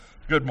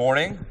Good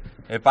morning.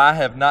 If I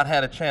have not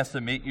had a chance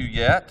to meet you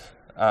yet,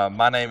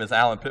 my name is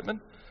Alan Pittman.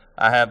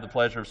 I have the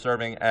pleasure of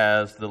serving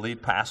as the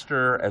lead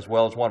pastor as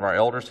well as one of our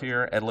elders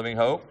here at Living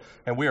Hope.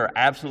 And we are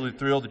absolutely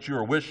thrilled that you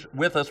are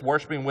with us,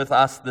 worshiping with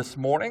us this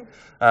morning.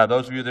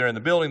 Those of you that are in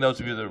the building,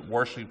 those of you that are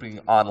worshiping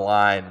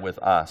online with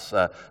us.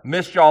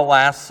 Missed y'all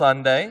last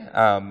Sunday.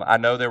 I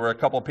know there were a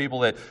couple of people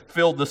that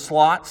filled the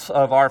slots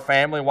of our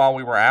family while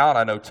we were out.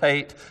 I know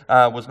Tate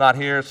was not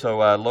here, so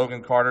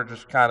Carter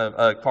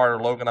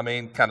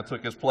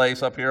took his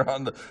place up here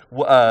on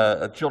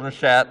the children's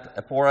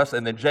chat for us.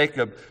 And then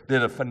Jacob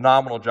did a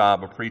phenomenal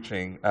job of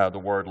preaching the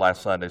word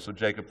last Sunday. So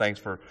Jacob,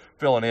 thanks for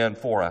filling in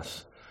for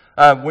us.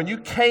 When you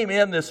came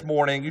in this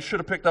morning, you should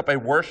have picked up a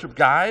worship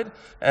guide,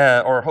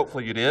 or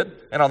hopefully you did.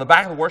 And on the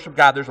back of the worship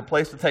guide, there's a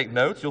place to take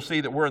notes. You'll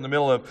see that we're in the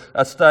middle of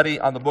a study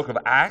on the book of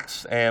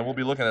Acts, and we'll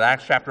be looking at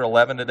Acts chapter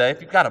 11 today.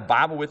 If you've got a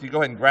Bible with you, go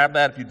ahead and grab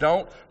that. If you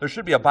don't, there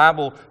should be a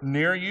Bible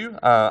near you,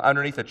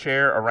 underneath a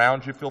chair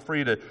around you. Feel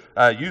free to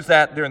use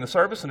that during the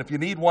service, and if you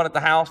need one at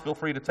the house, feel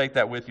free to take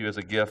that with you as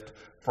a gift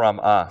from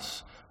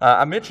us.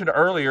 I mentioned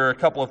earlier a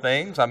couple of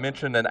things. I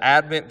mentioned an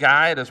Advent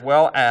guide as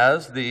well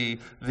as the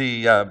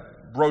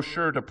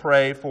brochure to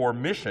pray for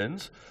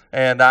missions.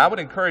 And I would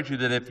encourage you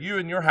that if you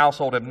and your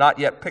household have not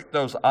yet picked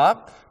those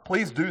up,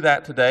 please do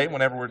that today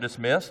whenever we're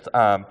dismissed.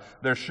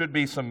 There should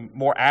be some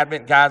more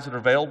Advent guides that are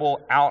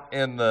available out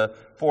in the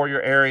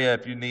foyer area.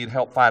 If you need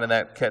help finding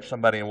that, catch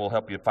somebody and we'll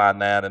help you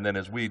find that. And then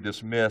as we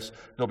dismiss,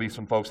 there'll be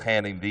some folks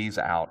handing these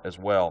out as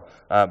well,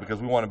 because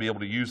we want to be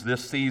able to use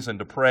this season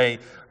to pray,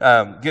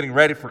 getting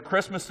ready for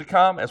Christmas to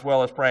come, as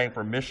well as praying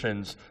for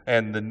missions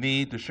and the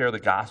need to share the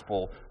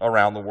gospel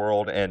around the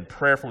world and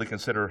prayerfully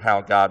consider how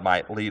God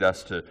might lead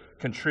us to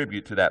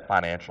contribute to that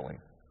financially.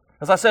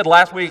 As I said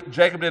last week,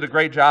 Jacob did a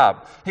great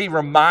job. He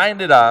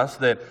reminded us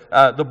that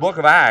the book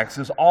of Acts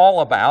is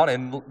all about,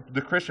 and the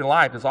Christian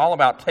life is all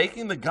about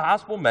taking the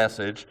gospel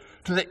message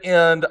to the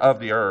end of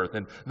the earth.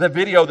 And the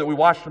video that we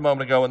watched a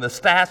moment ago and the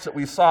stats that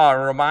we saw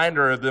are a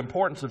reminder of the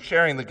importance of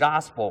sharing the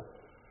gospel.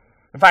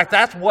 In fact,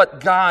 that's what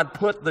God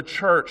put the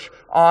church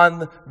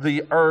on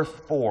the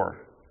earth for.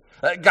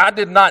 God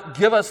did not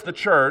give us the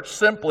church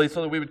simply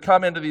so that we would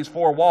come into these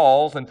four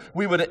walls and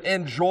we would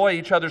enjoy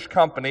each other's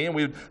company and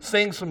we would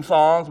sing some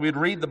songs, we'd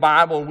read the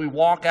Bible, and we'd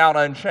walk out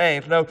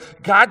unchanged. No,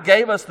 God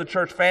gave us the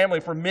church family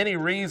for many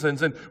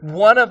reasons, and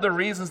one of the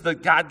reasons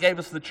that God gave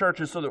us the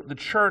church is so that the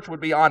church would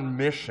be on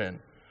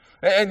mission.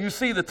 And you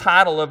see the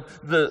title of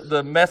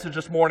the message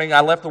this morning,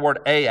 I left the word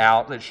 "a"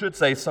 out. It should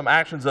say some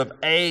actions of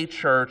a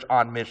church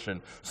on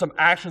mission. Some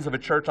actions of a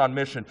church on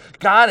mission.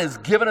 God has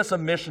given us a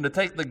mission to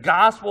take the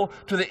gospel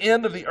to the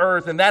end of the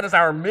earth, and that is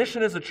our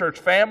mission as a church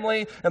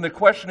family. And the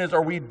question is,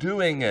 are we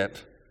doing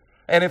it?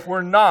 And if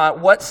we're not,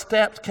 what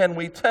steps can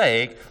we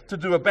take to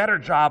do a better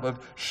job of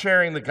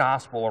sharing the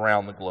gospel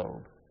around the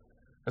globe?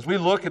 As we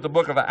look at the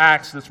book of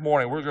Acts this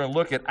morning, we're going to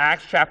look at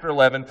Acts chapter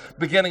 11,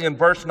 beginning in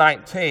verse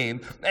 19,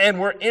 and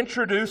we're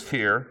introduced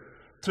here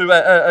to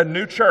a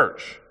new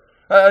church.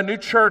 A new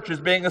church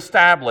is being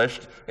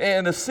established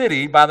in a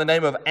city by the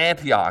name of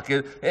Antioch.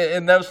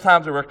 In those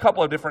times, there were a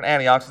couple of different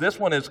Antiochs. This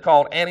one is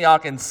called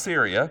Antioch in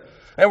Syria.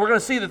 And we're going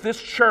to see that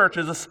this church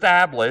is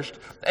established,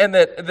 and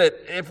that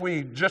if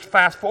we just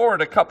fast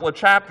forward a couple of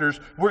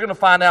chapters, we're going to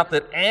find out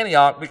that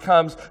Antioch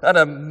becomes an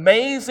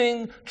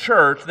amazing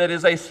church that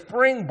is a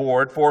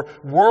springboard for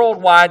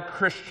worldwide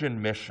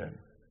Christian mission.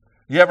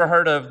 You ever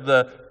heard of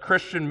the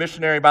Christian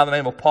missionary by the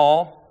name of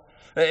Paul?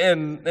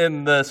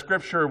 In the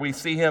scripture, we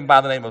see him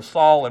by the name of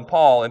Saul and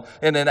Paul.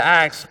 And in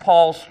Acts,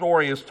 Paul's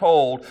story is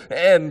told.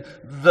 And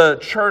the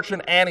church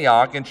in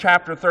Antioch in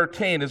chapter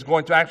 13 is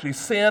going to actually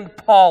send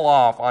Paul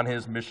off on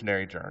his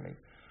missionary journey.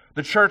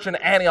 The church in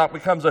Antioch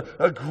becomes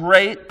a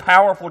great,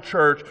 powerful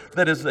church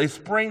that is a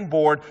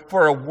springboard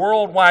for a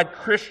worldwide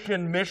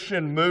Christian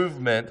mission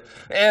movement.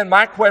 And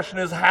my question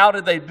is, how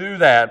did they do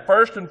that?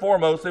 First and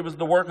foremost, it was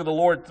the work of the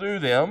Lord through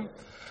them.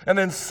 And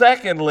then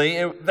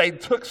secondly, they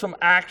took some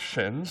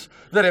actions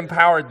that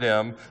empowered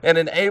them and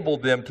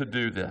enabled them to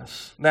do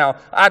this. Now,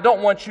 I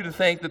don't want you to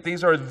think that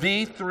these are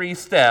the three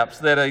steps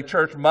that a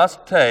church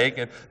must take,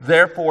 and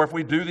therefore, if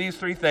we do these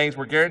three things,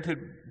 we're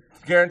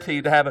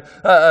guaranteed to have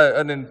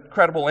an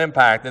incredible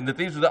impact, and that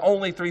these are the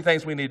only three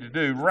things we need to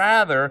do.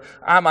 Rather,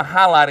 I'm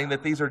highlighting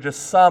that these are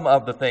just some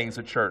of the things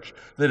a church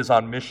that is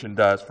on mission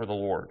does for the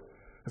Lord.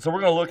 And so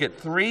we're going to look at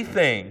three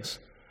things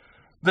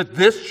that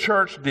this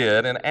church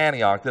did in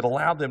Antioch that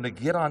allowed them to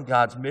get on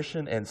God's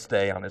mission and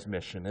stay on His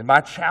mission. And my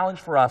challenge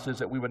for us is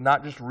that we would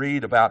not just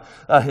read about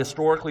a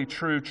historically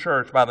true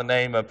church by the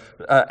name of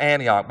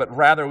Antioch, but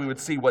rather we would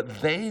see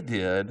what they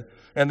did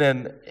and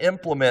then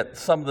implement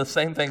some of the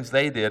same things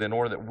they did in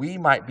order that we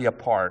might be a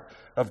part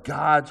of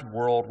God's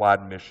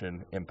worldwide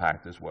mission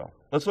impact as well.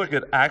 Let's look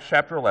at Acts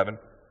chapter 11.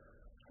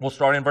 We'll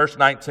start in verse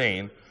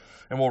 19,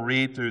 and we'll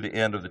read through the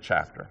end of the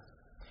chapter.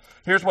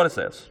 Here's what it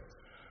says.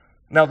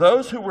 Now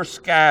those who were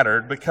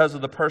scattered because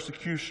of the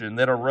persecution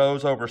that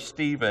arose over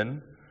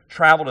Stephen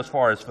traveled as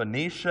far as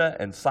Phoenicia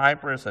and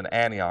Cyprus and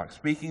Antioch,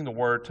 speaking the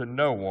word to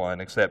no one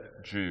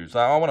except Jews.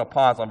 I want to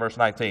pause on verse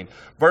 19.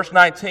 Verse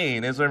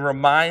 19 is a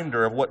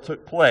reminder of what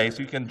took place.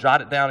 You can jot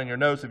it down in your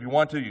notes if you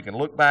want to. You can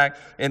look back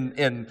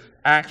in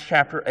Acts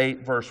chapter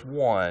 8, verse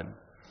 1.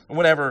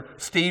 Whenever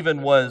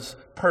Stephen was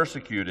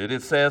persecuted,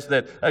 it says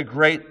that a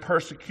great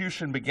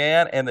persecution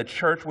began and the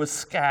church was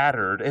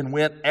scattered and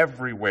went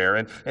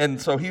everywhere. And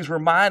so he's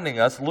reminding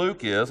us,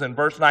 Luke is, in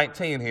verse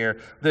 19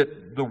 here,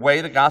 that the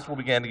way the gospel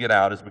began to get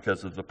out is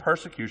because of the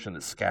persecution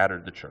that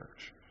scattered the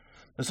church.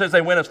 It says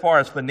they went as far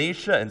as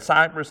Phoenicia and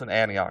Cyprus and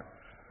Antioch.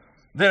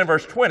 Then in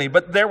verse 20,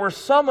 but there were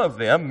some of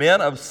them, men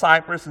of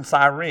Cyprus and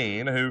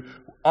Cyrene, who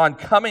on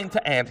coming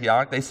to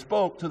Antioch, they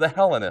spoke to the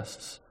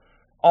Hellenists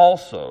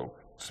also,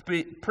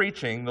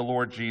 preaching the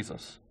Lord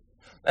Jesus.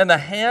 And the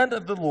hand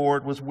of the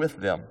Lord was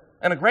with them,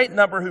 and a great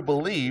number who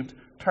believed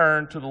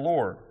turned to the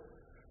Lord.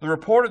 The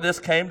report of this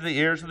came to the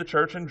ears of the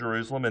church in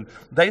Jerusalem, and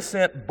they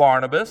sent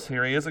Barnabas.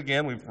 Here he is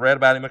again. We've read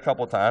about him a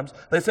couple of times.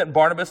 They sent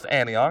Barnabas to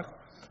Antioch.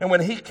 And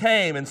when he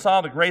came and saw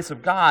the grace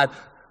of God,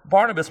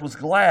 Barnabas was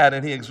glad,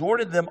 and he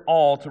exhorted them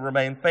all to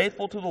remain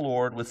faithful to the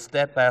Lord with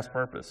steadfast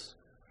purpose.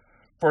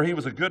 For he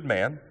was a good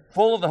man,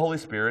 full of the Holy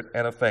Spirit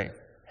and of faith.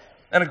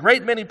 And a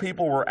great many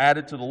people were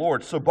added to the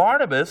Lord. So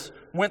Barnabas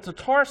went to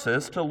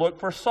Tarsus to look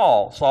for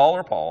Saul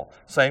or Paul,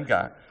 same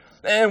guy.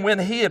 And when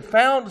he had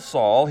found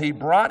Saul, he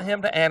brought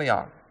him to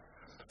Antioch.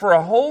 For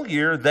a whole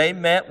year they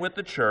met with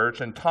the church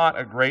and taught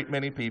a great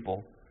many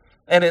people.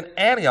 And in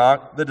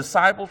Antioch the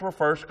disciples were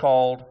first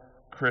called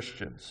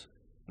Christians.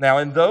 Now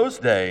in those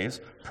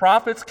days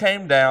prophets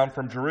came down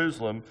from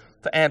Jerusalem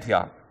to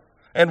Antioch.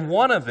 And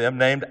one of them,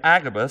 named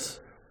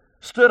Agabus,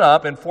 stood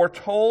up and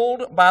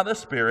foretold by the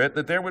Spirit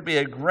that there would be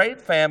a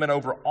great famine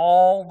over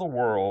all the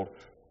world.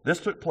 This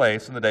took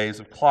place in the days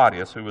of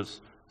Claudius, who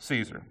was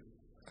Caesar.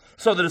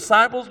 So the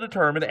disciples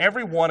determined,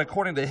 every one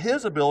according to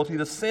his ability,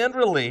 to send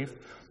relief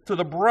to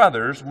the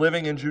brothers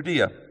living in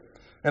Judea.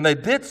 And they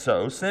did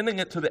so, sending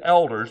it to the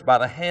elders by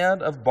the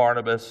hand of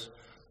Barnabas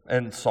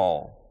and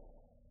Saul.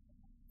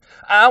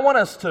 I want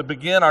us to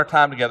begin our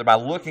time together by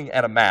looking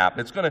at a map.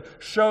 It's going to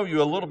show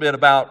you a little bit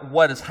about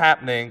what is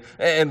happening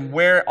and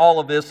where all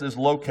of this is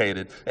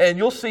located. And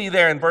you'll see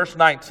there in verse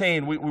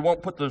 19, we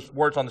won't put those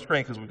words on the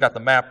screen because we've got the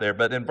map there,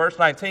 but in verse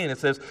 19 it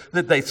says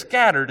that they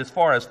scattered as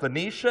far as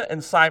Phoenicia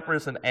and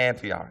Cyprus and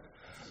Antioch.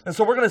 And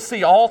so we're going to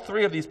see all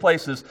three of these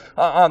places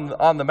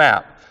on the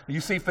map.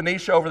 You see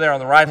Phoenicia over there on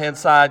the right-hand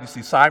side. You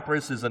see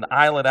Cyprus is an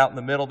island out in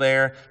the middle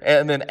there.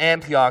 And then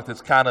Antioch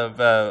that's kind of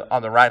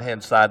on the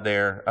right-hand side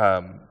there,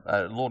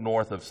 a little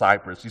north of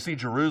Cyprus. You see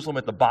Jerusalem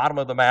at the bottom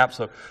of the map,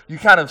 so you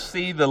kind of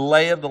see the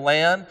lay of the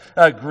land.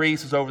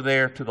 Greece is over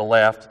there to the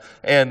left,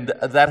 and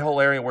that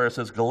whole area where it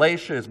says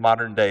Galatia is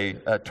modern-day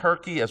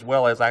Turkey, as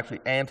well as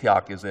actually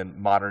Antioch is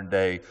in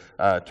modern-day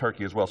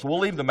Turkey as well. So we'll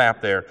leave the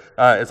map there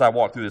as I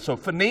walk through this. So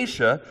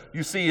Phoenicia,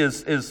 you see,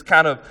 is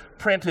kind of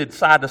printed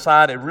side to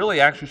side. It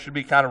really actually should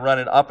be kind of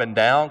running up and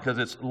down because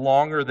it's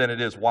longer than it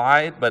is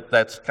wide, but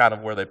that's kind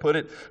of where they put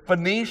it.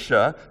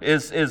 Phoenicia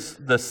is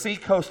the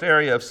seacoast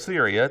area of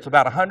Syria. It's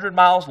about 100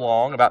 miles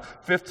long,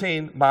 about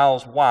 15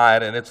 miles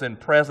wide, and it's in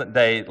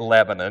present-day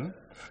Lebanon.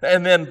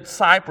 And then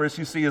Cyprus,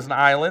 you see, is an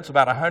island. It's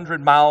about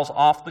 100 miles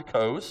off the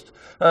coast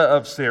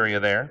of Syria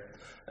there.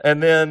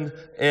 And then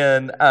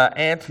in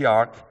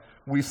Antioch,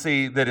 we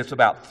see that it's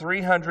about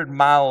 300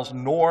 miles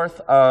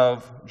north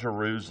of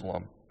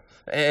Jerusalem.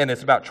 And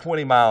it's about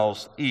 20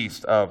 miles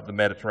east of the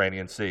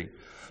Mediterranean Sea.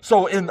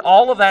 So in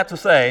all of that to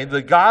say,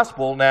 the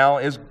gospel now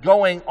is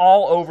going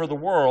all over the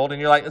world,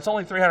 and you're like, it's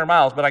only 300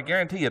 miles, but I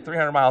guarantee you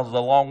 300 miles is a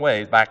long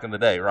way back in the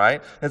day,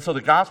 right? And so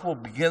the gospel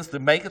begins to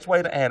make its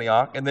way to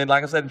Antioch, and then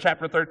like I said in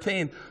chapter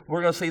 13,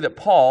 we're going to see that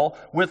Paul,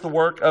 with the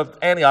work of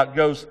Antioch,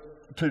 goes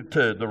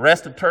to the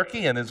rest of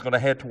Turkey and is going to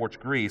head towards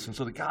Greece. And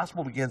so the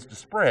gospel begins to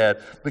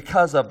spread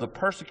because of the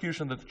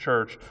persecution that the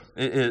church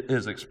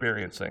is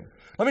experiencing.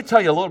 Let me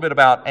tell you a little bit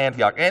about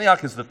Antioch.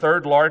 Antioch is the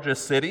third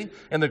largest city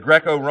in the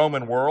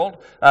Greco-Roman world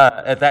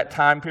at that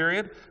time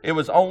period. It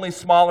was only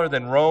smaller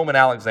than Rome and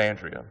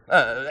Alexandria.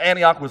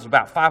 Antioch was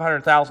about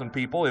 500,000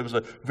 people. It was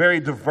a very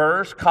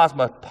diverse,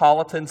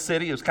 cosmopolitan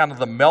city. It was kind of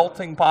the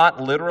melting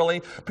pot,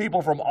 literally,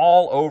 people from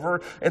all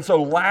over. And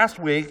so last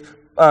week,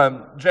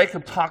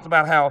 Jacob talked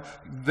about how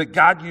that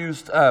God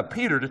used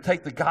Peter to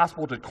take the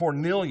gospel to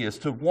Cornelius,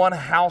 to one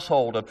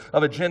household of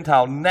a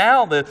Gentile.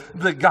 Now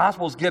the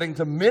gospel is getting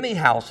to many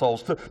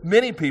households, to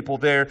many people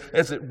there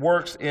as it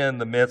works in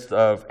the midst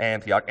of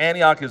Antioch.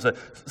 Antioch is a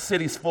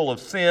city full of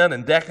sin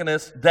and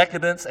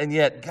decadence, and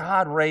yet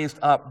God raised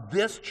up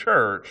this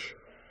church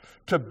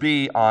to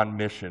be on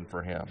mission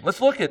for Him.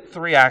 Let's look at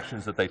three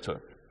actions that they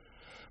took.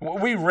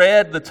 We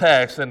read the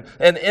text, and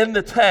in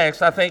the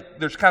text, I think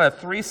there's kind of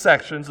three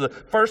sections. The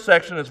first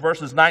section is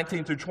verses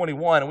 19 through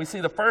 21, and we see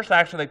the first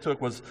action they took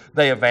was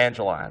they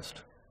evangelized.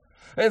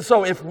 And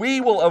so if we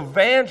will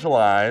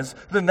evangelize,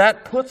 then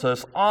that puts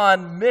us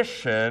on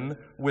mission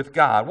with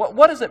God.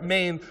 What does it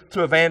mean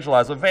to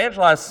evangelize?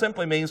 Evangelize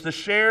simply means to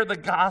share the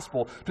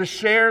gospel, to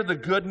share the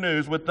good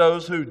news with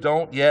those who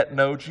don't yet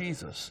know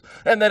Jesus.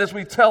 And that as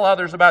we tell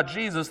others about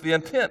Jesus, the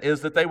intent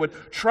is that they would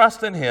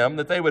trust in Him,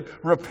 that they would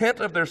repent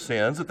of their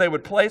sins, that they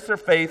would place their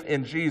faith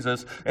in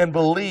Jesus and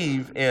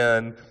believe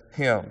in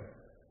Him.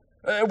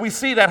 We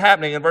see that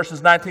happening in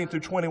verses 19 through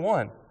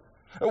 21.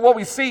 What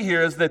we see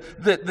here is that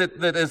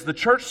as the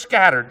church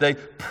scattered, they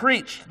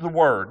preached the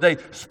word, they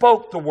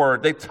spoke the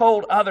word, they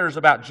told others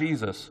about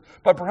Jesus.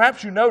 But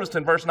perhaps you noticed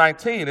in verse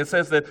 19, it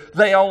says that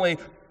they only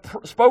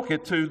spoke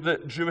it to the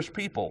Jewish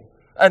people.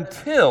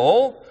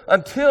 Until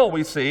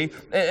we see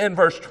in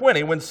verse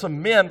 20, when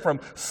some men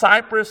from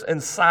Cyprus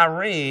and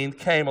Cyrene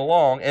came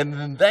along, and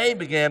then they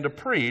began to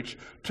preach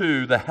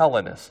to the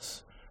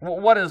Hellenists.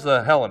 What is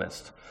a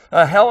Hellenist?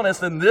 A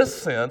Hellenist in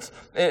this sense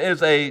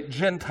is a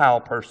Gentile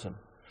person.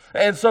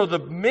 And so the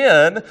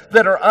men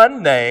that are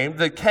unnamed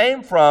that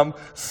came from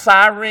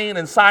Cyrene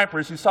and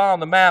Cyprus, you saw on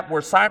the map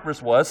where Cyprus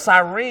was.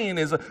 Cyrene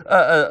is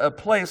a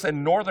place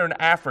in northern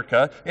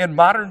Africa, in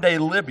modern-day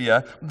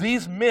Libya.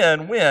 These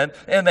men went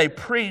and they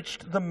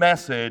preached the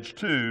message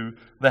to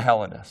the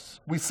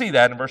Hellenists. We see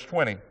that in verse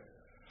 20.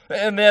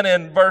 And then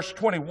in verse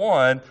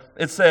 21,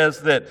 it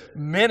says that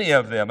many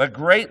of them, a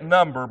great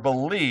number,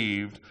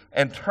 believed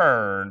and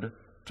turned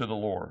to the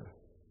Lord.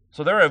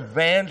 So they're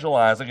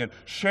evangelizing and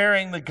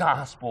sharing the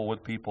gospel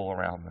with people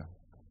around them.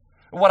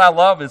 What I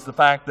love is the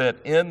fact that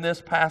in this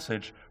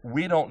passage,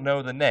 we don't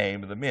know the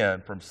name of the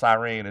men from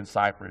Cyrene and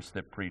Cyprus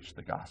that preached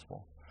the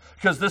gospel.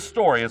 Because this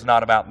story is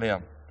not about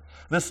them.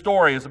 This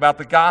story is about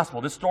the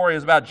gospel. This story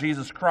is about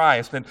Jesus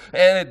Christ. And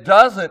it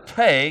doesn't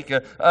take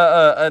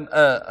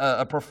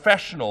a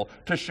professional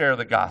to share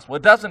the gospel.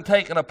 It doesn't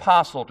take an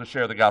apostle to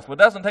share the gospel. It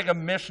doesn't take a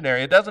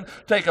missionary. It doesn't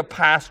take a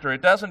pastor.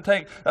 It doesn't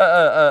take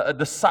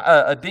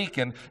a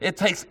deacon. It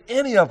takes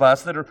any of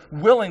us that are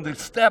willing to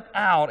step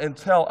out and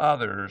tell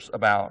others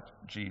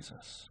about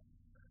Jesus.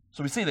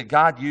 So we see that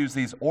God used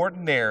these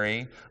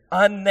ordinary,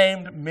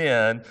 unnamed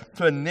men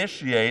to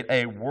initiate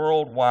a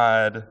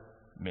worldwide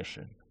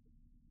mission.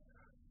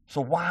 So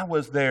why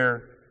was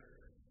their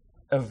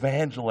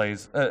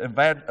evangelizing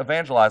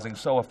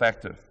so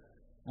effective?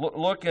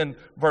 Look in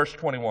verse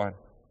 21.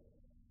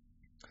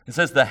 It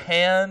says, the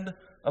hand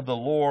of the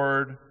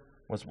Lord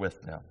was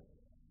with them.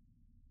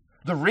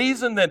 The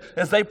reason that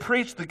as they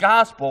preached the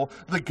gospel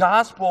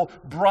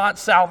brought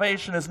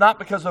salvation is not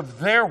because of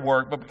their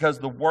work, but because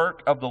the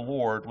work of the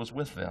Lord was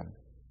with them.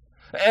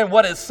 And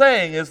what it's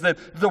saying is that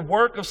the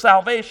work of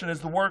salvation is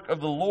the work of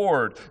the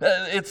Lord.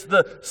 It's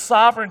the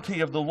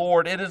sovereignty of the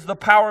Lord. It is the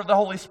power of the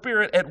Holy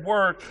Spirit at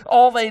work.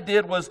 All they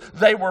did was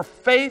they were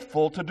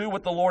faithful to do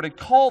what the Lord had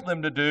called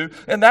them to do,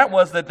 and that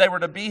was that they were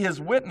to be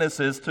His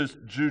witnesses to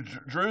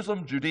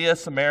Jerusalem, Judea,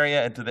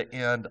 Samaria, and to the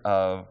end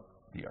of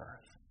the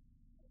earth.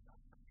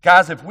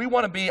 Guys, if we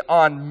want to be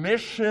on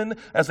mission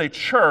as a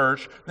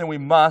church, then we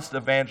must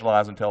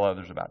evangelize and tell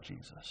others about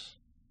Jesus.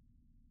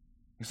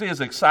 You see,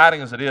 as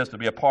exciting as it is to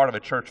be a part of a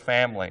church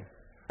family,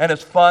 and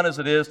as fun as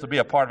it is to be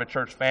a part of a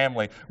church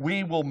family,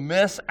 we will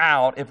miss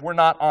out if we're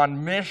not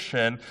on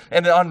mission.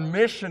 And on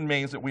mission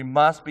means that we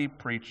must be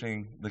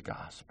preaching the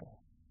gospel.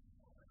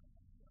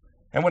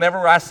 And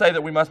whenever I say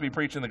that we must be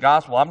preaching the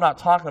gospel, I'm not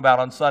talking about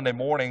on Sunday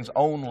mornings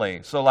only.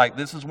 So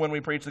this is when we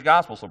preach the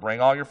gospel. So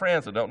bring all your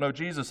friends that don't know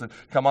Jesus and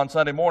come on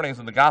Sunday mornings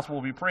and the gospel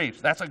will be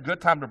preached. That's a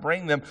good time to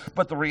bring them.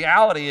 But the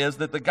reality is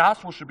that the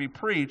gospel should be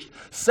preached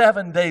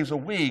 7 days a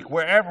week,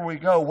 wherever we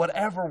go,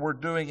 whatever we're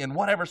doing, in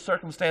whatever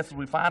circumstances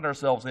we find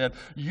ourselves in.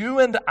 You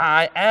and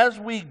I, as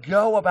we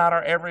go about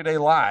our everyday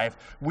life,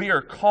 we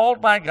are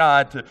called by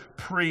God to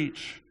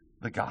preach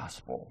the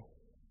gospel.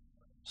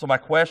 So my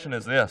question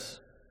is this.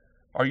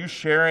 Are you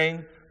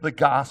sharing the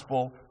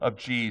gospel of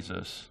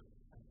Jesus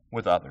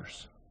with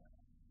others?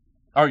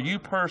 Are you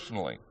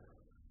personally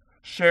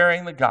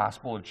sharing the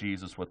gospel of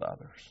Jesus with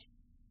others?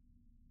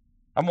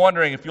 I'm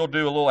wondering if you'll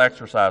do a little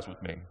exercise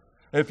with me.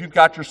 If you've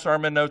got your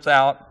sermon notes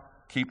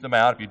out, keep them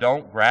out. If you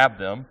don't, grab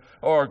them.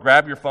 Or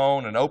grab your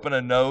phone and open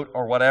a note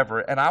or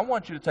whatever. And I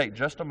want you to take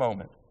just a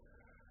moment.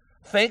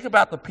 Think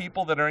about the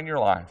people that are in your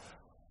life.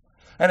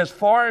 And as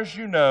far as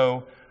you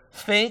know,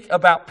 think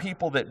about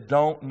people that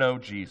don't know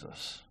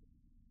Jesus.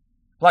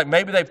 Like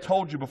maybe they've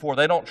told you before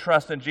they don't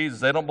trust in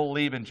Jesus, they don't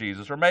believe in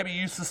Jesus, or maybe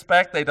you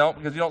suspect they don't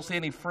because you don't see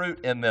any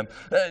fruit in them.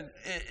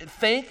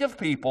 Think of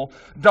people,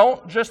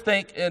 don't just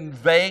think in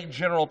vague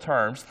general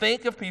terms,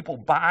 think of people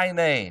by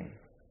name.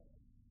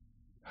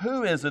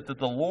 Who is it that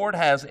the Lord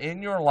has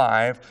in your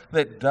life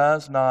that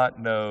does not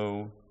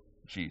know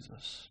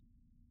Jesus?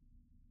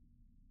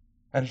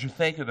 And as you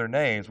think of their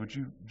names, would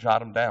you jot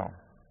them down?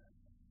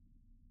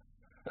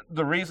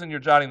 The reason you're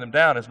jotting them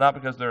down is not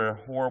because they're a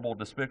horrible,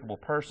 despicable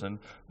person,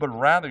 but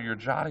rather you're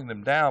jotting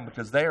them down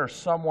because they are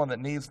someone that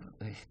needs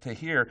to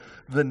hear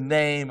the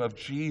name of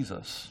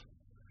Jesus.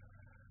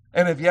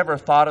 And have you ever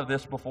thought of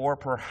this before?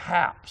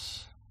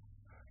 Perhaps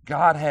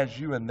God has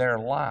you in their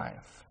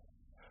life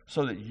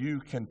so that you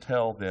can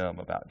tell them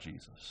about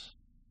Jesus.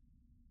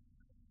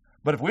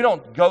 But if we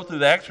don't go through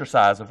the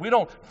exercise, if we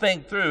don't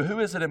think through who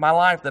is it in my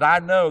life that I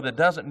know that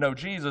doesn't know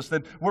Jesus,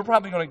 then we're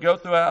probably going to go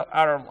through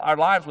our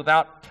lives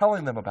without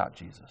telling them about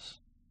Jesus.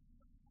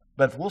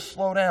 But if we'll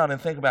slow down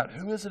and think about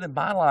who is it in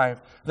my life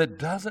that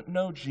doesn't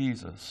know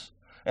Jesus,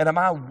 and am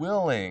I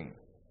willing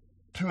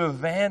to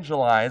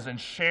evangelize and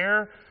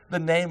share the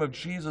name of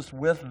Jesus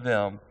with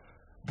them,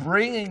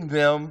 bringing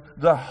them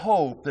the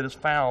hope that is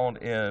found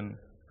in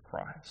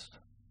Christ.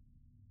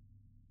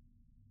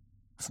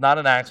 It's not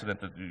an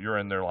accident that you're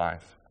in their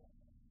life.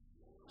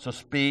 So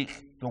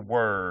speak the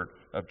word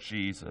of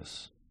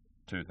Jesus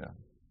to them.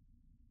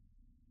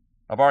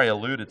 I've already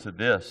alluded to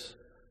this.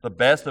 The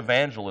best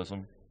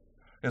evangelism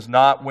is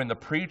not when the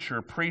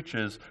preacher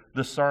preaches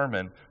the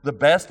sermon. The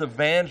best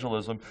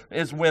evangelism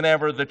is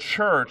whenever the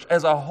church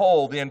as a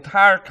whole, the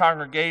entire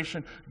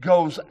congregation,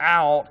 goes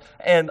out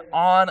and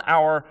on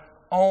our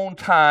own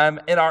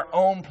time, in our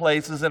own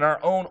places, in our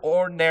own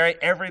ordinary,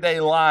 everyday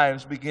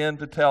lives, begin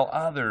to tell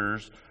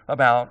others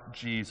about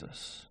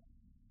Jesus.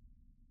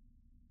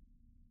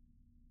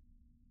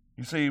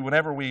 You see,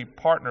 whenever we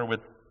partner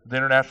with the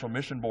International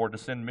Mission Board to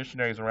send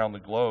missionaries around the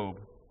globe,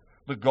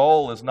 the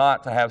goal is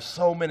not to have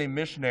so many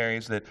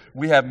missionaries that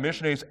we have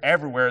missionaries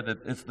everywhere that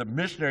it's the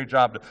missionary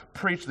job to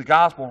preach the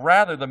gospel.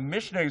 Rather, the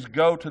missionaries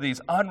go to these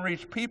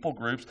unreached people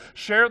groups,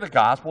 share the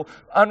gospel,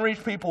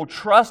 unreached people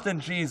trust in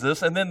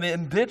Jesus, and then the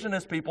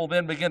indigenous people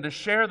then begin to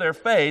share their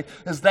faith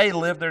as they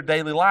live their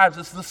daily lives.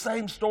 It's the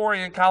same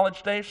story in College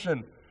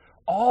Station.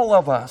 All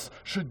of us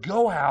should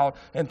go out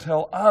and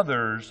tell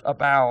others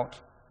about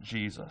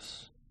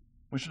Jesus.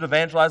 We should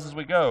evangelize as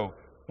we go.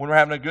 When we're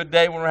having a good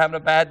day, when we're having a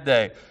bad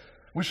day.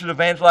 We should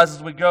evangelize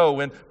as we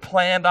go in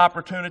planned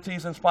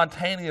opportunities and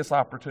spontaneous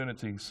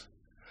opportunities.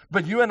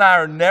 But you and I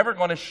are never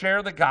going to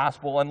share the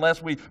gospel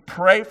unless we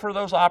pray for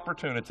those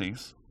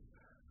opportunities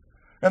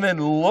and then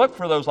look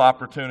for those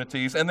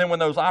opportunities, and then when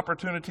those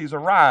opportunities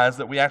arise,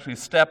 that we actually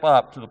step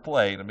up to the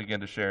plate and begin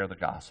to share the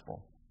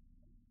gospel.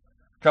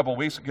 A couple of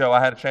weeks ago, I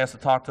had a chance to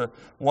talk to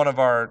one of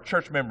our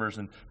church members,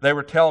 and they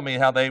were telling me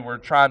how they were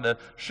trying to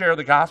share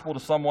the gospel to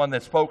someone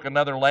that spoke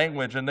another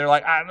language, and they're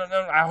like, I don't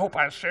know, I hope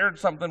I shared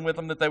something with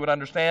them that they would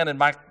understand. And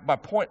my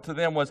point to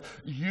them was,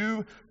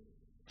 you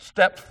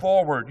stepped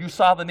forward, you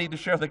saw the need to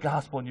share the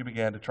gospel, and you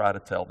began to try to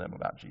tell them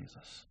about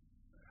Jesus.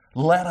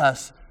 Let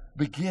us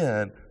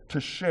begin to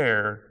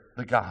share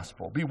the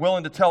gospel. Be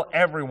willing to tell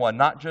everyone,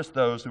 not just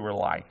those who are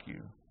like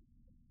you.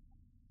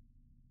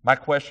 My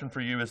question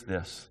for you is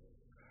this.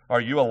 Are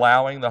you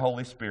allowing the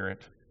Holy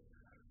Spirit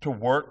to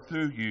work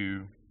through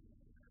you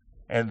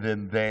and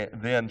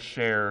then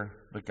share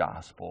the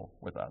gospel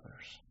with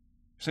others?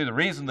 See, the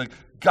reason the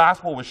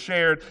gospel was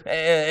shared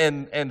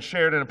and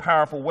shared in a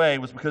powerful way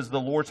was because the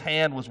Lord's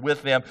hand was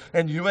with them.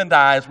 And you and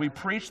I, as we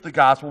preach the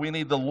gospel, we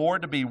need the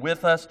Lord to be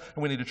with us,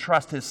 and we need to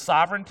trust His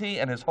sovereignty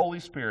and His Holy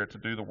Spirit to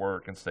do the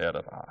work instead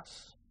of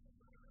us.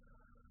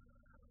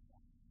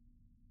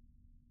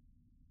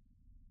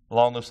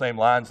 Along those same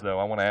lines, though,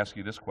 I want to ask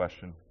you this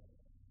question.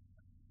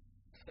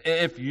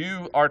 If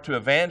you are to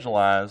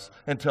evangelize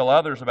and tell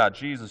others about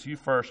Jesus, you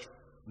first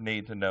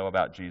need to know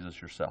about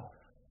Jesus yourself.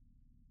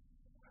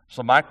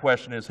 So my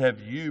question is,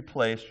 have you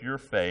placed your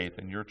faith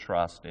and your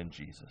trust in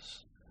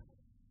Jesus?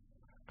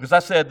 Because I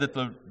said that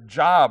the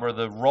job or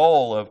the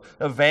role of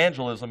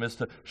evangelism is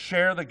to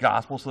share the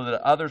gospel so that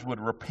others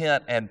would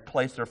repent and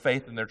place their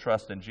faith and their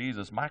trust in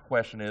Jesus. My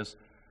question is,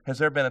 has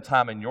there been a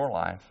time in your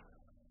life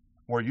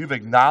where you've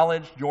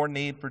acknowledged your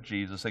need for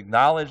Jesus,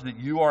 acknowledged that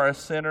you are a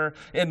sinner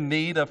in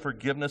need of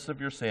forgiveness of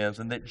your sins,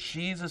 and that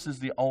Jesus is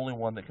the only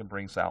one that can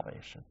bring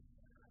salvation?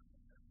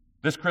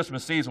 This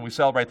Christmas season, we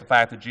celebrate the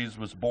fact that Jesus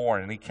was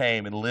born, and He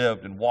came and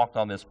lived and walked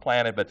on this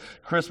planet, but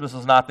Christmas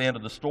is not the end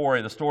of the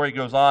story. The story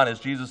goes on as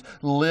Jesus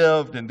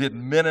lived and did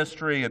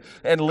ministry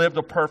and lived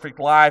a perfect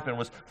life and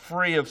was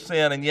free of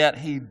sin, and yet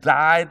He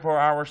died for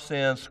our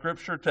sins.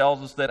 Scripture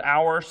tells us that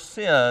our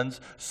sins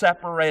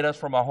separate us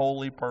from a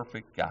holy,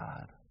 perfect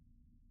God.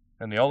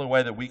 And the only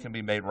way that we can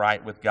be made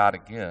right with God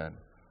again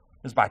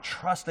is by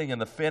trusting in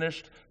the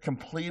finished,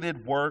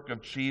 completed work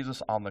of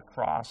Jesus on the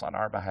cross on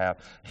our behalf.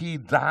 He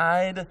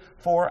died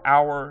for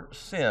our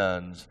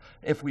sins.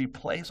 If we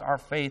place our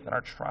faith and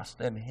our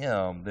trust in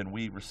Him, then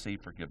we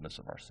receive forgiveness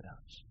of our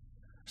sins.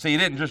 See, He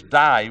didn't just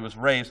die. He was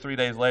raised 3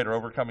 days later,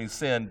 overcoming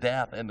sin,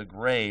 death, and the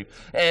grave.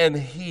 And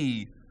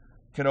He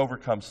can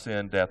overcome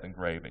sin, death, and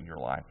grave in your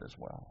life as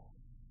well.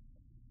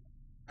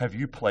 Have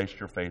you placed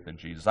your faith in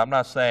Jesus? I'm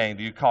not saying,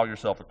 do you call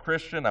yourself a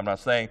Christian? I'm not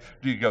saying,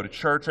 do you go to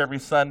church every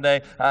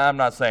Sunday? I'm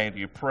not saying,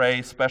 do you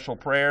pray special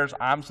prayers?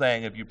 I'm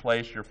saying, have you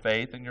placed your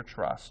faith and your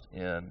trust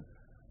in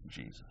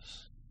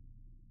Jesus?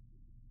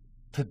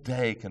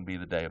 Today can be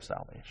the day of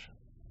salvation.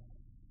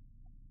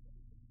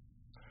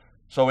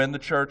 So in the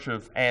church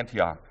of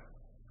Antioch,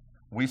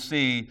 we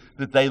see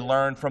that they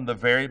learned from the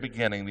very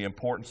beginning the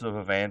importance of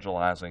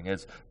evangelizing.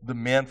 As the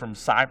men from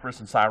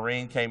Cyprus and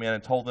Cyrene came in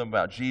and told them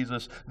about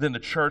Jesus, then the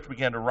church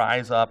began to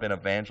rise up and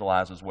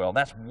evangelize as well. And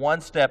that's one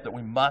step that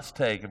we must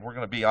take if we're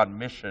going to be on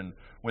mission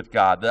with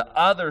God. The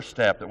other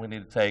step that we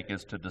need to take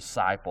is to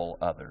disciple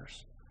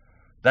others.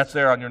 That's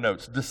there on your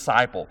notes,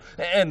 disciple.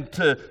 And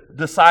to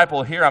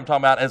disciple here, I'm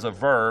talking about as a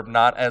verb,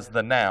 not as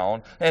the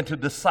noun. And to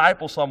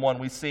disciple someone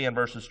we see in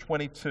verses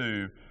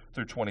 22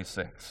 through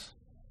 26.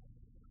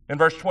 In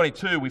verse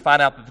 22, we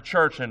find out that the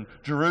church in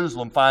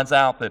Jerusalem finds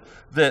out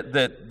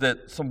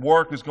that some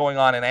work is going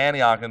on in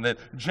Antioch and that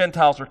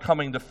Gentiles are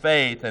coming to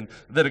faith and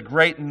that a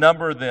great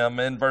number of them,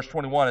 in verse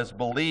 21, has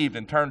believed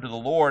and turned to the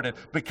Lord. And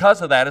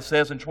because of that, it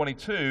says in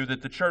 22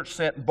 that the church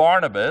sent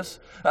Barnabas,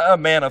 a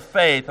man of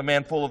faith, a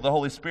man full of the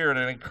Holy Spirit,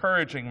 an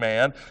encouraging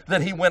man,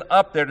 that he went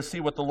up there to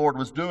see what the Lord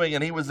was doing.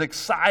 And he was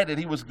excited,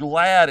 he was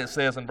glad, it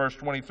says in verse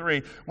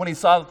 23, when he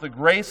saw that the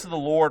grace of the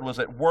Lord was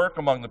at work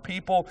among the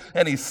people,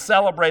 and he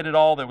celebrated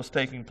all that was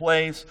taking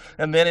place.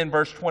 And then in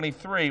verse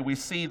 23, we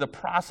see the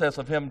process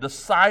of him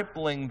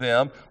discipling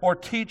them or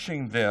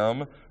teaching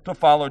them to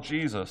follow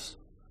Jesus.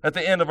 At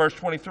the end of verse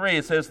 23,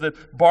 it says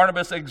that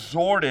Barnabas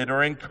exhorted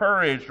or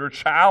encouraged or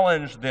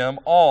challenged them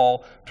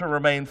all to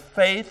remain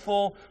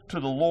faithful to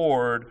the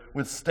Lord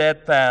with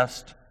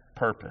steadfast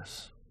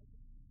purpose.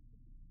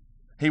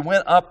 He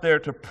went up there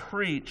to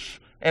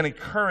preach and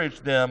encourage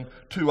them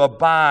to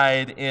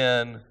abide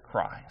in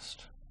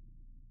Christ.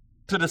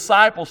 To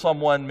disciple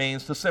someone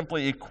means to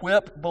simply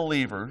equip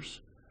believers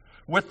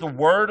with the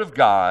Word of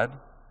God,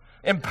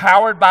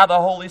 empowered by the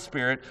Holy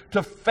Spirit,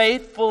 to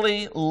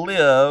faithfully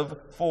live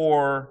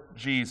for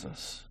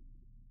Jesus.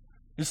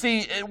 You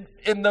see,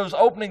 in those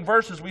opening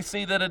verses, we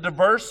see that a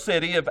diverse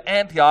city of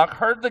Antioch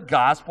heard the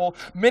gospel.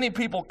 Many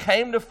people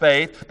came to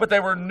faith, but they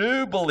were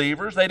new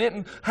believers. They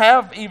didn't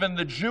have even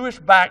the Jewish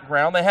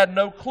background. They had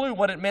no clue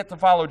what it meant to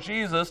follow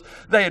Jesus.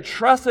 They had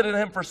trusted in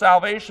Him for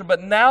salvation,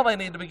 but now they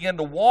need to begin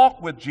to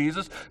walk with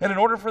Jesus. And in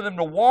order for them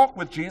to walk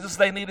with Jesus,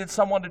 they needed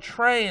someone to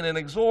train and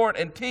exhort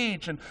and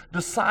teach and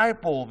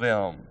disciple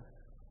them.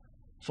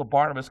 So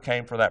Barnabas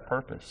came for that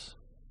purpose.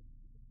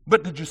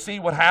 But did you see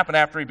what happened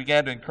after he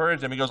began to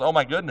encourage them? He goes, oh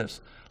my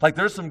goodness, like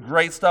there's some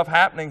great stuff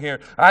happening here.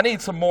 I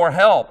need some more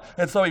help.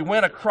 And so he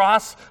went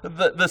across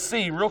the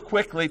sea real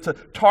quickly to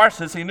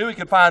Tarsus. He knew he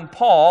could find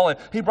Paul, and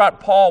he brought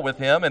Paul with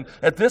him. And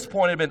at this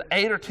point, it had been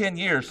 8 or 10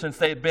 years since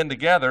they had been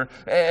together.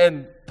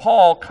 And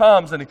Paul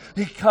comes, and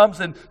he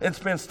comes and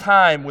spends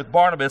time with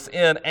Barnabas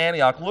in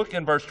Antioch. Look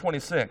in verse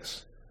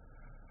 26.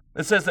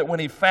 It says that when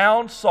he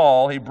found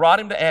Saul, he brought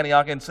him to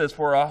Antioch, and says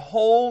for a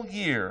whole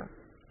year,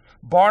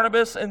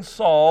 Barnabas and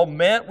Saul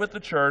met with the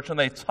church, and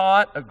they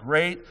taught a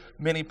great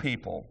many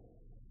people.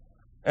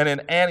 And in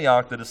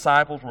Antioch, the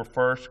disciples were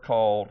first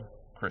called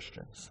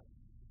Christians.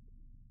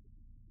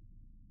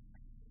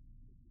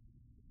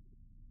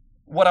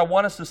 What I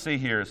want us to see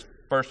here is,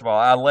 first of all,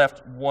 I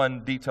left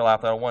one detail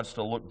out that I want us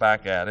to look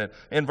back at.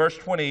 In verse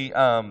 23,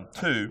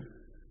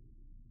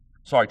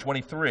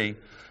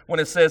 when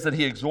it says that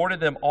he exhorted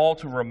them all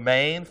to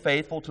remain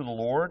faithful to the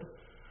Lord,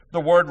 the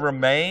word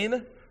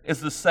remain is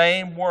the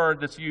same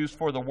word that's used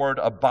for the word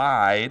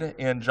abide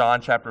in John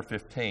chapter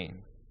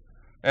 15.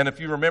 And if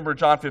you remember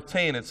John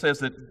 15, it says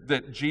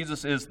that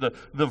Jesus is the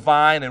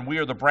vine and we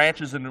are the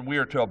branches and we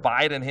are to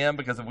abide in Him,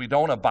 because if we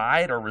don't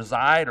abide or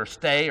reside or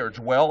stay or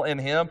dwell in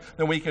Him,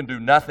 then we can do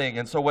nothing.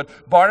 And so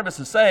what Barnabas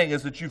is saying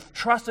is that you've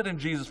trusted in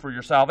Jesus for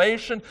your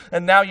salvation,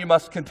 and now you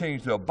must continue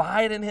to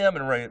abide in Him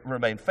and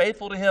remain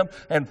faithful to Him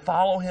and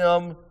follow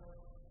Him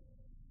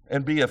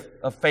and be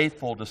a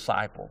faithful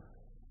disciple.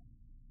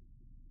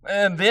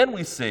 And then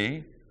we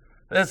see,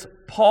 as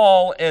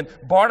Paul and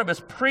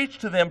Barnabas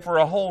preached to them for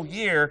a whole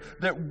year,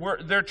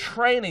 that they're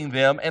training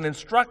them and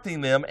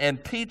instructing them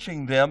and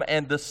teaching them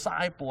and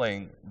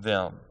discipling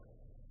them.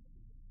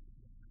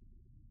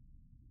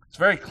 It's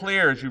very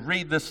clear as you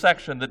read this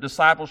section that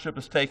discipleship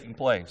is taking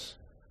place.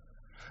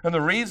 And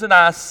the reason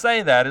I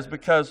say that is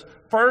because,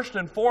 first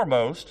and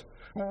foremost,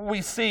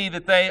 we see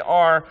that they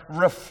are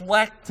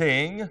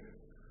reflecting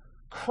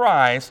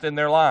Christ in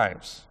their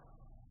lives.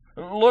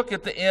 Look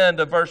at the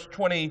end of verse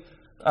 20,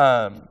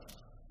 end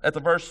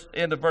of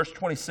verse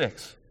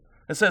 26.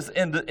 It says,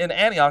 in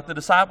Antioch, the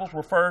disciples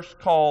were first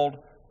called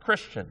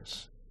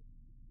Christians.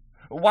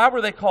 Why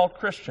were they called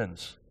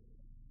Christians?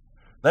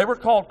 They were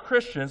called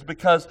Christians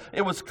because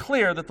it was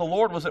clear that the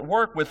Lord was at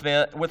work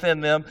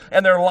within them,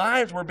 and their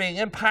lives were being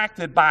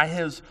impacted by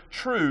His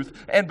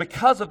truth. And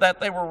because of that,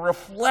 they were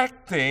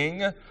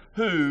reflecting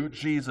who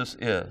Jesus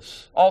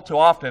is. All too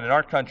often in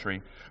our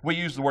country, we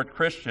use the word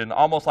Christian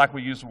almost like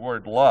we use the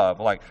word love.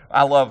 Like,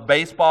 I love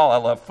baseball, I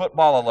love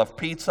football, I love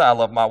pizza, I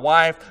love my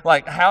wife.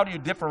 Like, how do you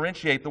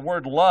differentiate? The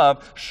word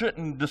love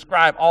shouldn't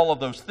describe all of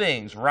those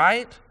things,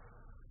 right?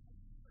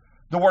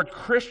 The word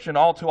Christian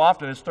all too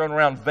often is thrown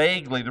around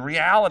vaguely. The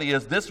reality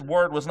is this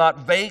word was not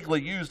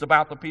vaguely used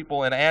about the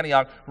people in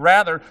Antioch.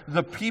 Rather,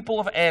 the people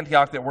of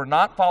Antioch that were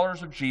not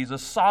followers of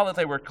Jesus saw that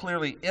they were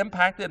clearly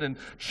impacted and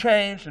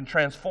changed and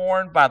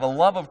transformed by the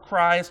love of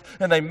Christ,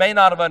 and they may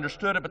not have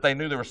understood it, but they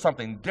knew there was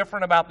something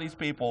different about these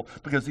people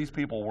because these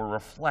people were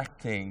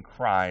reflecting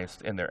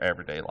Christ in their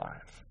everyday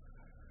life.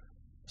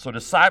 So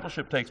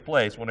discipleship takes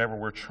place whenever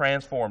we're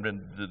transformed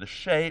into the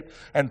shape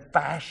and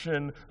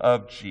fashion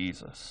of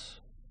Jesus.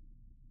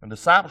 And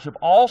discipleship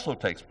also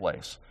takes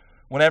place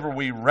whenever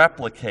we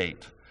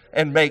replicate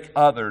and make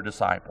other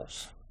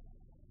disciples.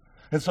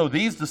 And so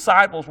these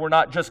disciples were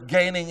not just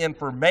gaining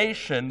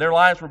information, their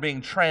lives were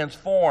being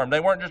transformed. They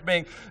weren't just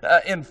being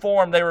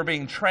informed, they were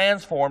being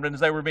transformed. And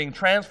as they were being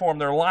transformed,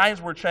 their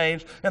lives were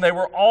changed, and they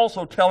were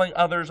also telling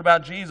others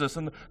about Jesus.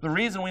 And the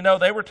reason we know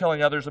they were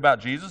telling others about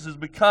Jesus is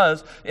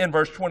because in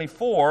verse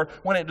 24,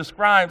 when it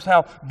describes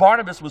how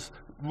Barnabas was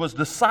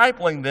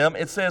discipling them,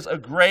 it says a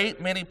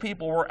great many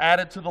people were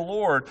added to the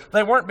Lord.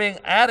 They weren't being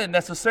added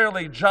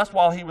necessarily just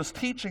while he was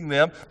teaching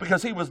them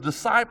because he was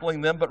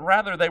discipling them, but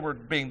rather they were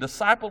being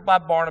discipled by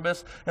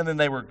Barnabas, and then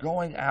they were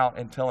going out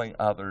and telling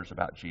others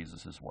about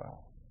Jesus as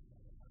well.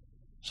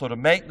 So to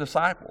make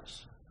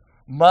disciples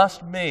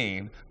must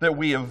mean that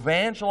we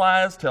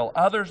evangelize, tell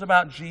others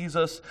about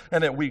Jesus,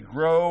 and that we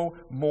grow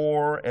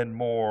more and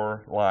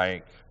more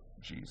like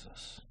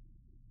Jesus.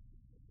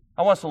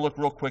 I want us to look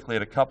real quickly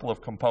at a couple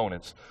of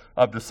components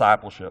of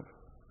discipleship.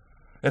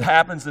 It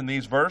happens in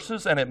these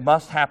verses, and it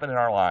must happen in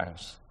our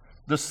lives.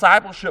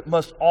 Discipleship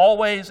must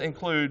always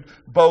include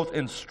both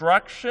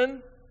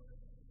instruction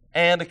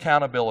and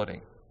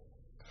accountability.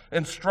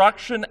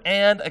 Instruction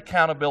and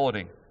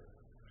accountability.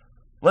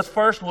 Let's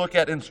first look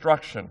at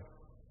instruction.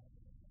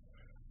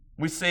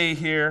 We see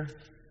here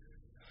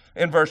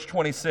in verse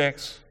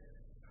 26,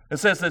 it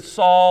says that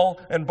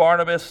Saul and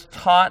Barnabas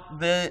taught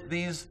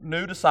these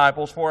new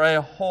disciples for a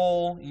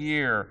whole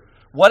year.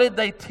 What did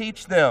they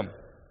teach them?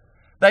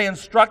 They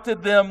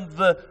instructed them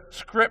the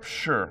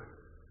Scripture.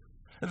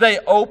 They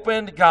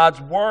opened God's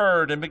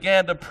Word and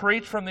began to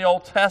preach from the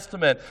Old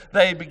Testament.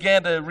 They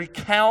began to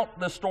recount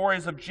the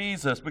stories of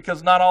Jesus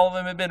because not all of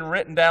them had been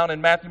written down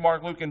in Matthew,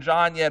 Mark, Luke, and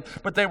John yet,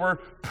 but they were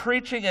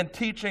preaching and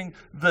teaching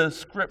the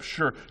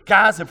Scripture.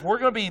 Guys, if we're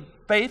going to be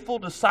faithful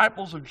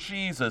disciples of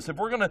Jesus, if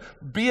we're going to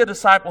be a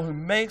disciple who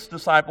makes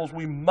disciples,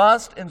 we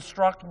must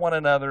instruct one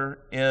another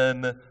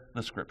in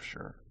the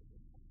Scripture.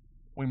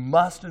 We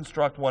must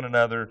instruct one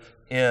another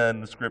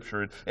in the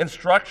Scripture.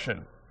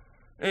 Instruction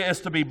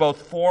is to be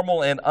both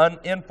formal and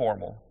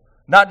informal.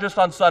 Not just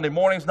on Sunday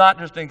mornings, not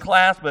just in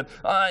class, but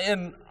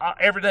in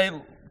everyday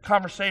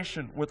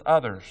conversation with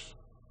others.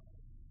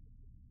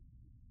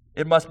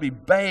 It must be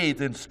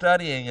bathed in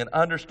studying and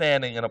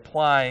understanding and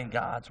applying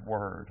God's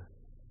Word.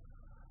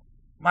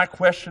 My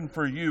question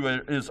for you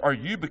is, are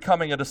you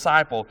becoming a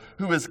disciple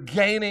who is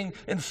gaining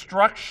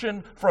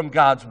instruction from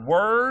God's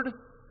Word?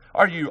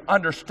 Are you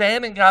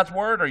understanding God's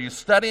Word? Are you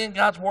studying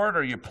God's Word?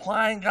 Are you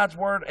applying God's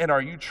Word? And are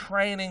you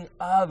training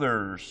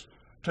others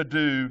to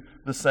do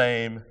the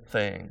same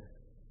thing?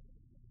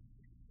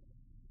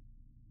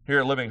 Here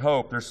at Living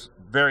Hope, there's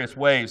various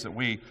ways that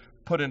we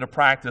put into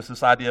practice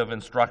this idea of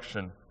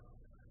instruction.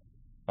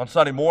 On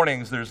Sunday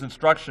mornings, there's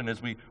instruction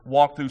as we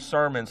walk through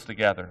sermons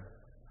together.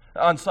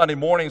 On Sunday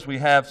mornings, we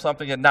have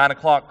something at 9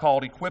 o'clock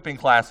called equipping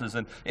classes.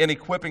 And in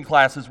equipping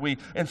classes, we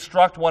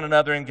instruct one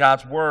another in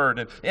God's Word.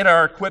 And in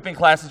our equipping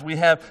classes, we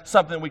have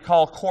something we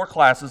call core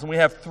classes. And we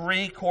have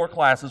 3 core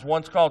classes.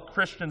 One's called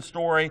Christian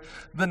Story.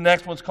 The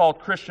next one's called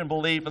Christian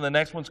Belief. And the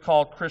next one's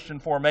called Christian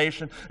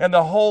Formation. And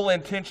the whole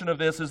intention of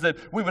this is that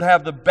we would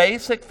have the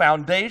basic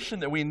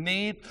foundation that we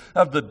need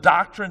of the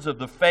doctrines of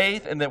the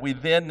faith, and that we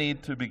then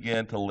need to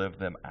begin to live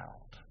them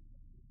out.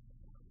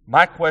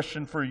 My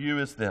question for you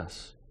is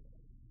this.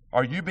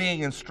 Are you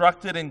being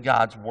instructed in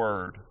God's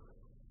Word?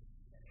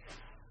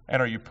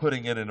 And are you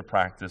putting it into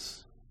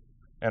practice?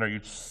 And are you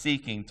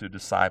seeking to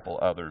disciple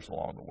others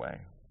along the way?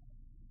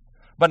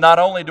 But not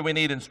only do we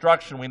need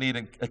instruction, we need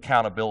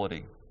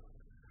accountability.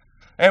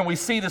 And we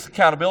see this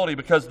accountability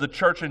because the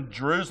church in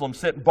Jerusalem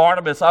sent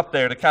Barnabas up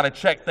there to kind of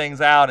check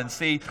things out and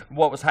see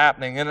what was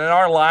happening. And in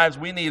our lives,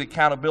 we need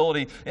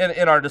accountability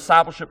in our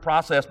discipleship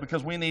process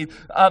because we need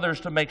others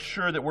to make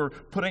sure that we're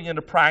putting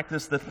into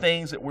practice the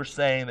things that we're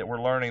saying, that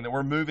we're learning, that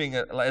we're moving,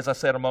 as I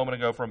said a moment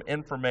ago, from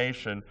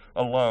information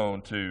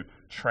alone to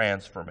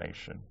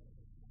transformation.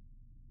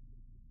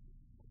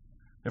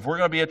 If we're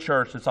going to be a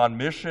church that's on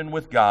mission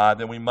with God,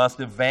 then we must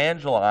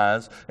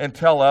evangelize and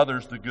tell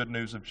others the good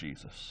news of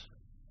Jesus.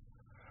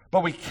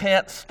 But we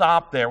can't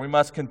stop there. We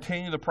must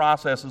continue the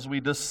process as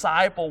we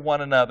disciple one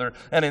another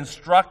and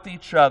instruct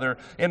each other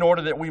in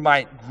order that we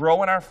might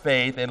grow in our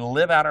faith and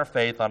live out our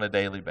faith on a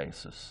daily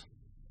basis.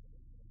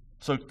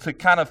 So to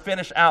kind of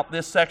finish out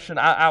this section,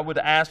 I would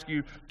ask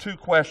you 2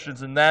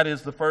 questions, and that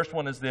is, the first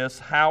one is this: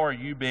 how are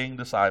you being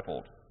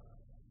discipled?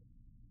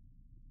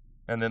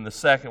 And then the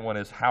second one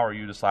is, how are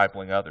you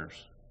discipling others?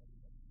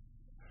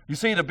 You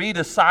see, to be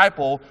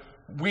disciple,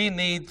 we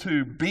need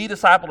to be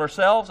discipled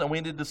ourselves, and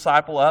we need to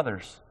disciple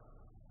others.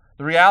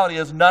 The reality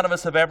is none of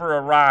us have ever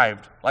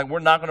arrived. Like, we're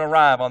not going to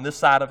arrive on this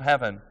side of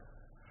heaven.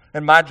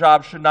 And my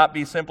job should not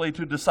be simply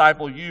to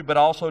disciple you, but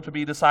also to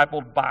be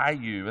discipled by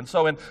you. And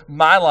so in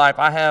my life,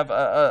 I have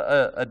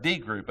a D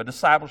group, a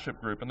discipleship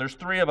group. And there's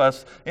 3 of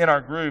us in our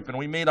group. And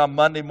we meet on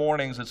Monday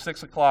mornings at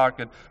 6 o'clock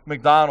at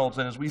McDonald's.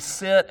 And as we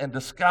sit and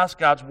discuss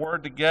God's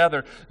Word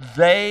together,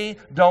 they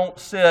don't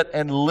sit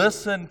and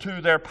listen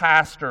to their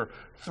pastor.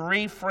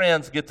 3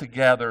 friends get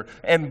together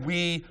and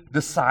we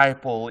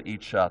disciple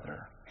each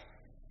other.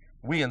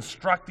 We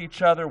instruct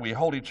each other. We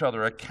hold each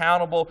other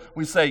accountable.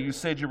 We say, you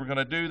said you were going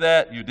to do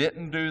that. You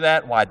didn't do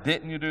that. Why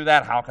didn't you do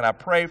that? How can I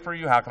pray for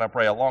you? How can I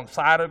pray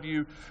alongside of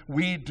you?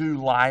 We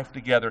do life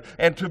together.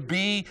 And to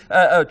be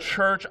a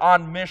church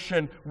on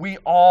mission, we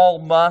all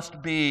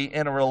must be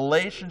in a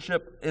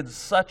relationship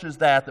such as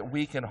that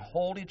we can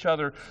hold each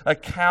other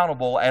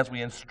accountable as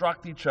we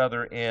instruct each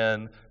other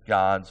in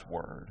God's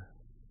Word.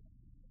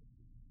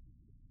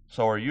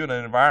 So are you in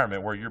an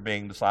environment where you're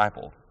being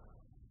discipled?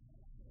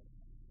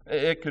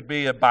 It could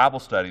be a Bible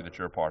study that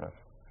you're a part of.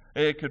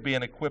 It could be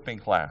an equipping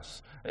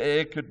class.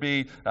 It could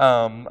be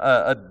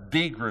a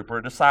D group or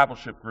a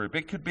discipleship group.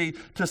 It could be,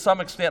 to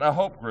some extent, a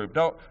hope group.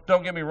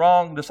 Don't get me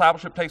wrong,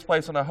 discipleship takes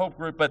place in a hope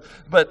group,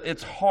 but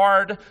it's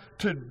hard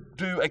to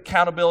do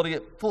accountability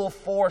at full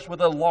force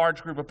with a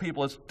large group of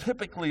people. It's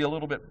typically a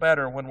little bit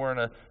better when we're in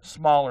a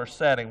smaller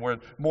setting where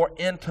more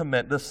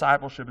intimate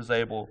discipleship is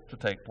able to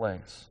take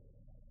place.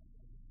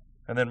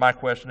 And then my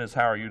question is,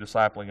 how are you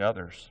discipling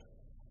others?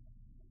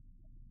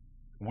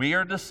 We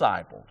are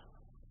discipled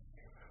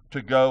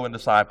to go and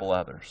disciple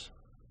others.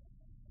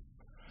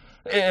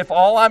 If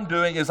all I'm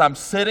doing is I'm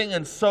sitting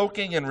and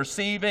soaking and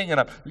receiving and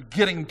I'm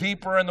getting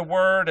deeper in the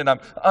Word and I'm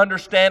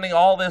understanding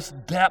all this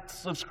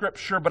depths of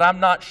Scripture, but I'm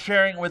not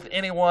sharing with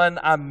anyone,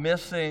 I'm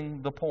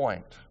missing the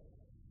point.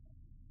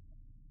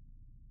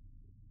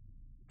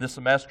 This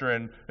semester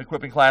in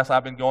equipping class,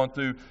 I've been going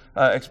through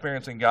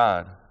Experiencing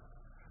God.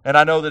 And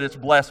I know that it's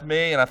blessed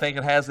me, and I think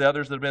it has the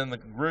others that have been in the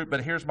group,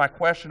 but here's my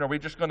question. Are we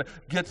just going to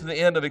get to the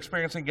end of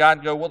Experiencing God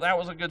and go, well, that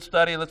was a good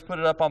study, let's put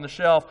it up on the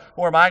shelf?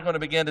 Or am I going to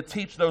begin to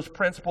teach those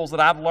principles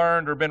that I've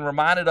learned or been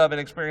reminded of in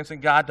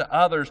Experiencing God to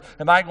others?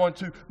 Am I going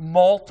to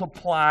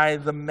multiply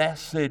the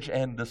message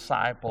and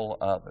disciple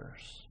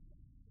others?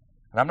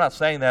 And I'm not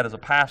saying that as a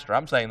pastor.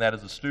 I'm saying that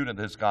as a student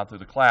that has gone through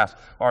the class.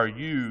 Are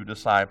you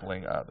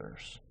discipling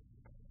others?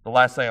 The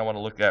last thing I want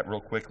to look at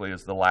real quickly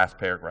is the last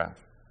paragraph.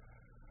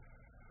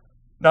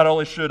 Not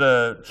only should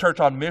a church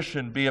on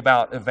mission be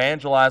about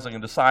evangelizing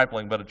and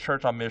discipling, but a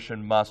church on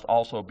mission must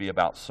also be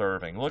about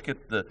serving. Look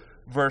at the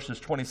verses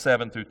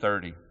 27 through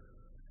 30.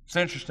 It's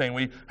interesting.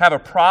 We have a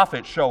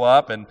prophet show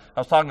up, and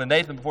I was talking to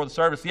Nathan before the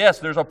service. Yes,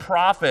 there's a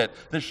prophet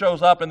that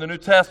shows up in the New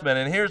Testament,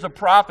 and here's a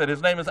prophet.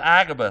 His name is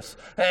Agabus,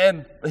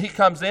 and he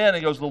comes in and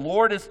he goes, the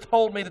Lord has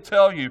told me to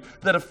tell you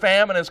that a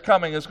famine is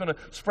coming. It's going to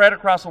spread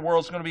across the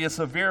world. It's going to be a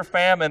severe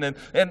famine,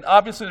 and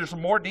obviously there's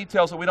some more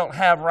details that we don't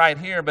have right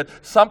here, but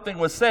something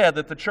was said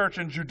that the church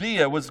in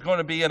Judea was going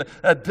to be in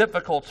a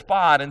difficult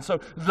spot, and so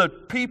the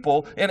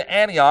people in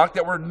Antioch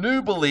that were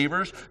new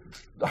believers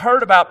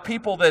heard about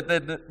people that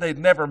they'd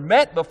never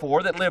met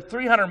before that lived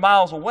 300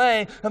 miles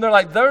away, and they're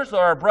like, those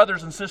are our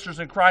brothers and sisters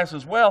in Christ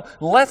as well.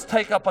 Let's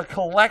take up a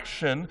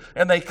collection,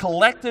 and they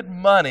collected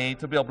money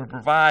to be able to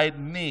provide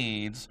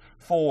needs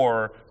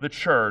for the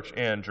church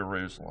in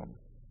Jerusalem.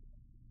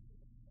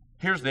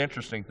 Here's the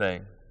interesting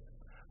thing.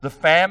 The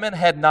famine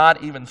had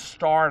not even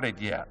started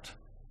yet,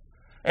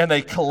 and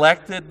they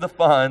collected the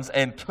funds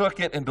and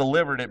took it and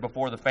delivered it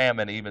before the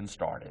famine even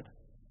started.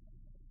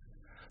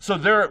 So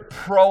they're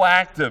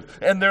proactive,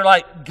 and they're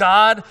like,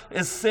 God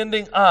is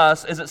sending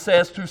us, as it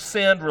says, to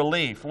send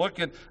relief. Look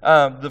at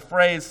the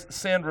phrase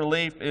send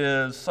relief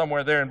is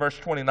somewhere there in verse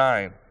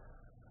 29.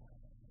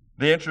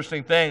 The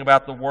interesting thing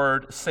about the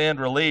word send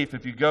relief,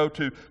 if you go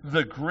to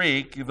the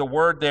Greek, the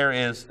word there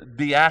is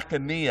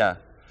diakonia,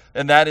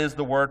 and that is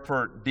the word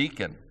for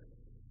deacon.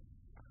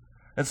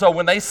 And so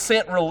when they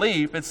sent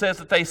relief, it says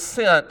that they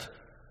served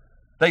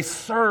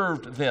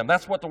them.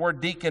 That's what the word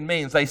deacon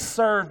means. They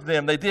served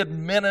them. They did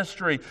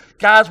ministry.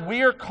 Guys,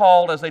 we are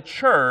called as a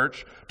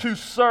church to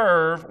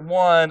serve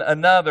one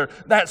another.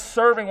 That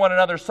serving one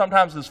another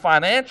sometimes is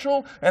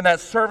financial, and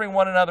that serving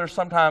one another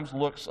sometimes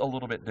looks a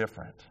little bit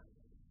different.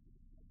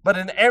 But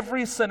in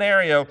every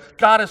scenario,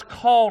 God has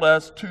called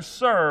us to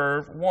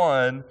serve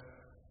one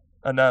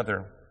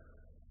another.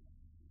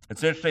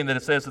 It's interesting that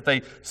it says that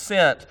they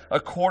sent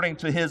according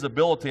to his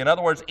ability. In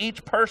other words,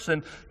 each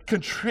person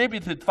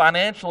contributed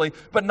financially,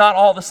 but not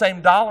all the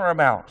same dollar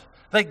amount.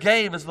 They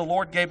gave as the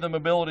Lord gave them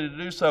ability to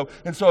do so.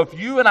 And so if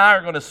you and I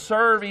are going to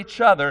serve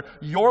each other,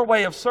 your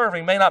way of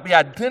serving may not be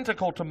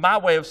identical to my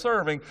way of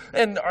serving,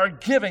 and our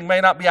giving may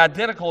not be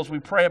identical as we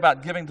pray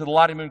about giving to the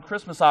Lottie Moon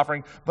Christmas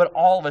offering, but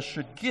all of us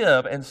should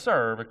give and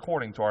serve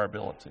according to our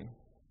ability.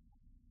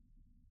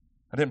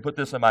 I didn't put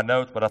this in my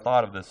notes, but I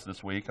thought of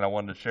this week, and I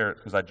wanted to share it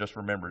because I just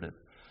remembered it.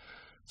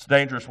 It's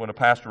dangerous when a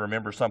pastor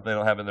remembers something they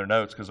don't have in their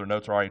notes because their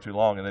notes are already too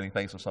long, and then he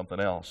thinks of something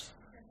else.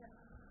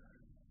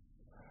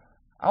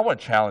 I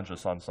want to challenge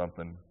us on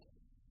something.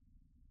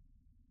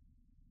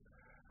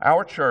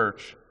 Our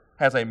church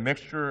has a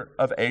mixture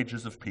of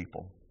ages of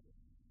people,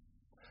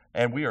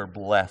 and we are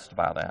blessed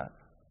by that.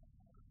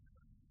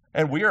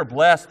 And we are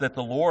blessed that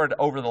the Lord,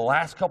 over the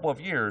last couple of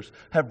years,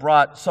 have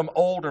brought some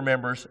older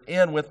members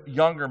in with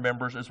younger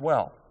members as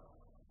well.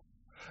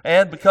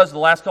 And because the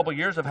last couple of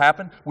years have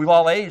happened, we've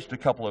all aged a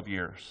couple of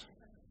years.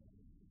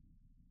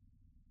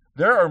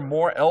 There are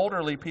more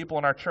elderly people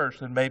in our church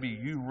than maybe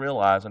you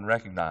realize and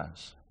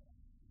recognize.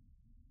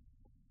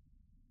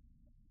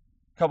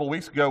 couple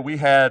weeks ago, we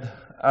had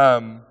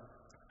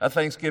a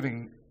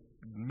Thanksgiving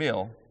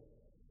meal.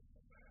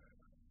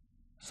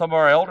 Some of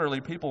our elderly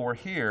people were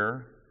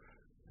here,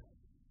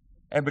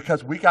 and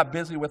because we got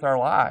busy with our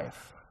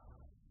life,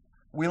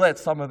 we let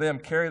some of them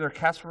carry their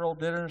casserole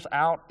dinners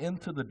out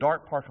into the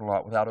dark parking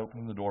lot without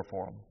opening the door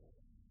for them.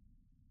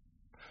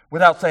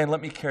 Without saying,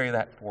 let me carry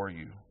that for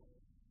you.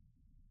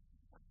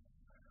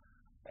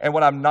 And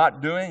what I'm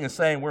not doing is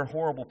saying we're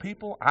horrible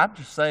people. I'm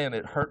just saying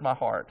it hurt my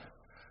heart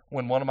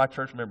when one of my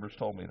church members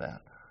told me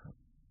that.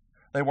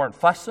 They weren't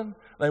fussing.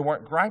 They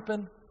weren't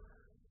griping.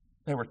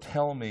 They were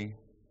telling me,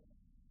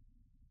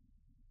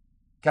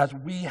 guys,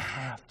 we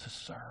have to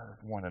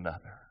serve one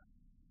another.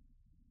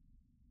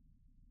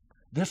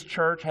 This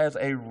church has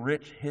a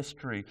rich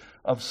history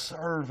of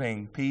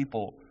serving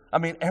people. I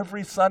mean,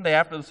 every Sunday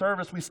after the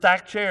service, we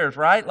stack chairs,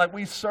 right? Like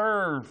we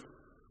serve.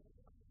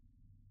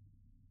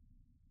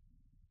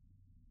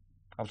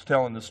 I was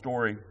telling this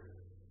story.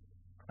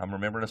 I'm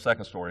remembering a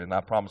second story, and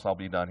I promise I'll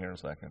be done here in a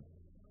second.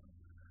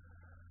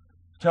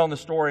 Telling the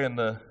story in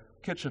the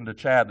kitchen to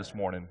Chad this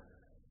morning.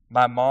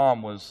 My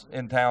mom was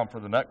in town for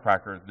the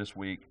Nutcracker this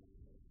week,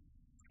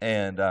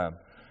 and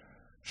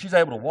she's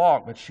able to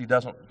walk, but she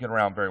doesn't get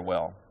around very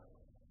well.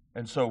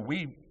 And so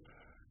we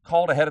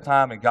called ahead of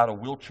time and got a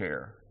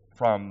wheelchair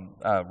from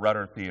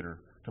Rudder Theater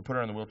to put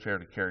her in the wheelchair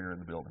to carry her in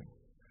the building.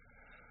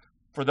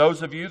 For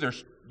those of you,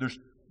 there's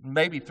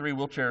maybe 3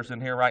 wheelchairs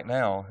in here right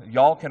now.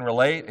 Y'all can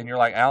relate, and you're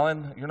like,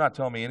 Alan, you're not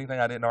telling me anything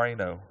I didn't already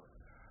know.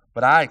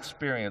 But I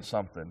experienced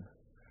something.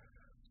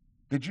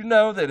 Did you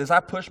know that as I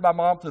pushed my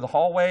mom through the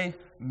hallway,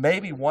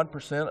 maybe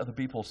 1% of the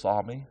people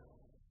saw me?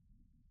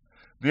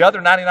 The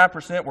other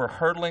 99% were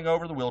hurtling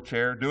over the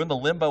wheelchair, doing the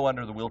limbo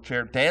under the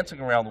wheelchair, dancing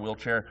around the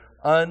wheelchair,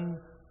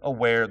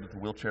 unaware that the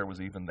wheelchair was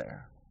even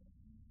there.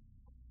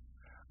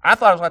 I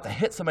thought I was going to have to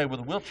hit somebody with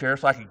a wheelchair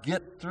so I could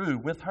get through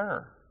with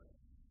her.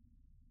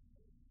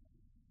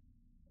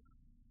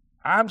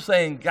 I'm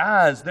saying,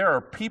 guys, there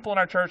are people in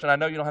our church, and I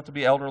know you don't have to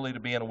be elderly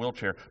to be in a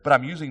wheelchair, but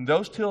I'm using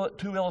those two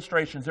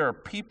illustrations. There are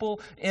people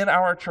in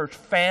our church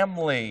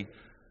family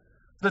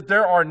that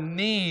there are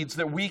needs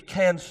that we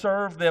can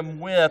serve them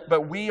with,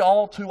 but we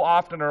all too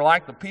often are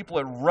like the people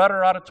at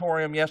Rudder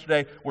Auditorium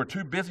yesterday. We're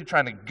too busy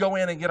trying to go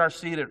in and get our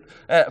seat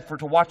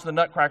to watch the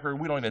Nutcracker.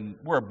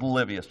 We're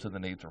oblivious to the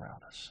needs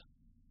around us.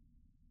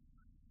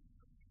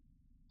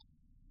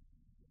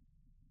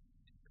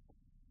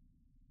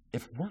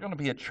 If we're going to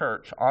be a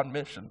church on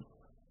mission,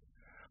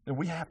 then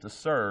we have to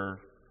serve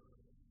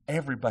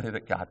everybody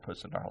that God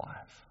puts in our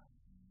life.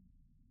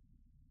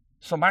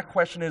 So my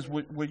question is,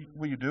 will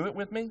you do it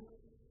with me?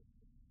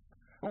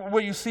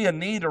 Will you see a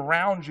need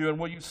around you, and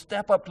will you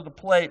step up to the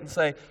plate and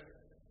say,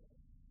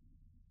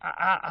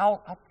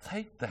 I'll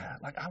take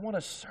that. Like, I want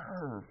to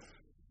serve.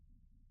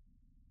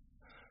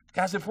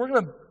 Guys, if we're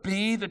going to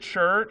be the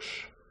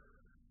church,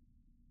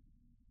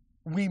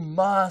 we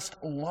must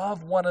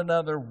love one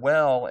another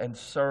well and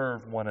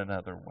serve one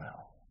another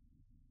well.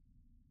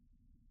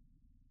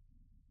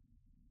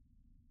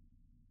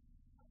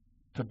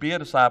 To be a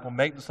disciple,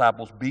 make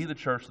disciples, be the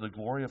church of the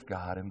glory of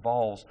God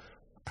involves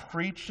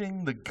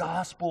preaching the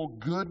gospel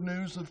good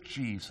news of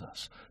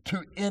Jesus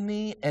to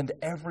any and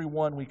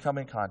everyone we come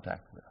in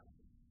contact with.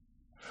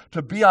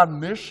 To be on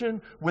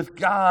mission with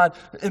God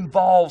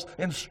involves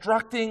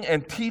instructing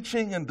and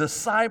teaching and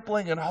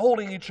discipling and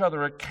holding each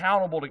other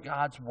accountable to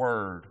God's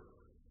word.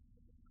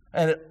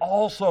 And it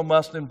also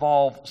must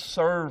involve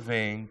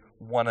serving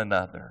one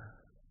another.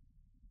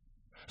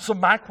 So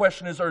my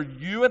question is, are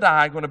you and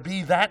I going to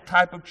be that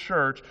type of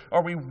church?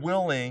 Are we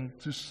willing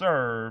to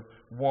serve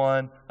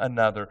one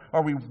another?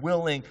 Are we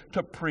willing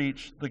to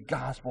preach the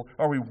gospel?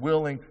 Are we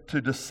willing to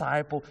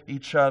disciple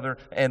each other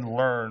and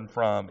learn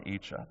from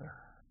each other?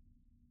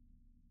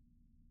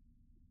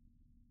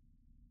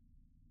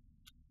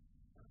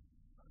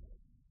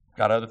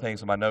 Got other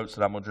things in my notes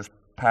that I'm going to just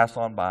pass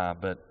on by,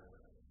 but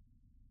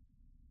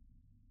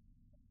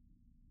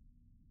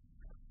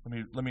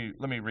let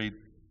me read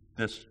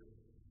this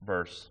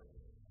verse.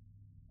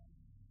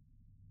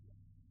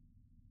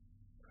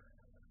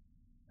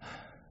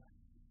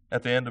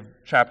 At the end of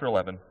chapter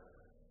 11,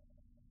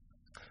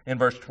 in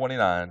verse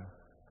 29,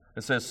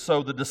 it says,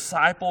 "So the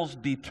disciples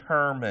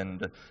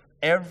determined,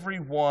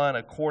 everyone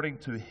according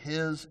to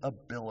his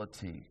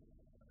ability,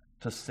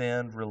 to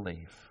send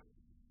relief."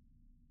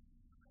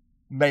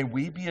 May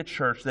we be a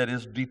church that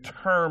is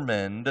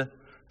determined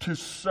to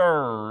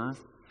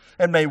serve.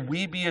 And may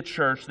we be a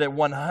church that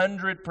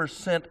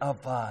 100%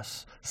 of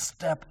us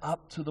step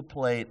up to the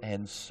plate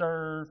and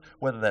serve,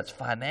 whether that's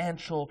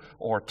financial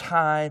or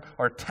time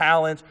or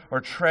talent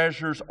or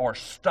treasures or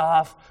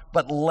stuff,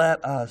 but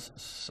let us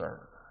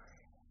serve.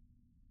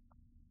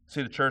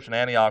 See, the church in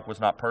Antioch was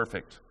not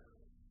perfect.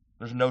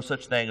 There's no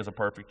such thing as a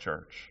perfect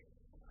church.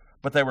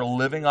 But they were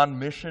living on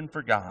mission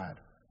for God.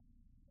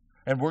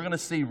 And we're going to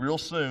see real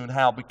soon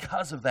how,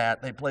 because of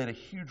that, they played a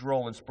huge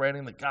role in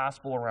spreading the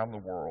gospel around the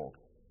world.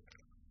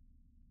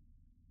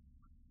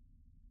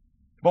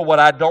 But what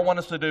I don't want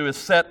us to do is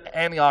set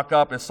Antioch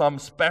up as some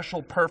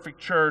special perfect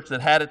church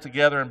that had it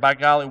together, and by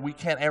golly, we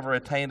can't ever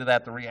attain to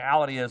that. The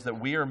reality is that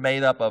we are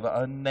made up of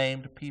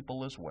unnamed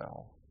people as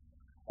well,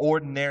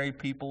 ordinary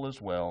people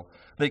as well,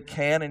 that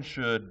can and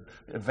should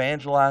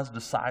evangelize,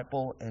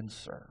 disciple, and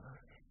serve.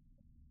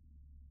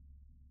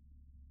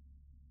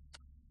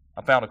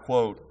 I found a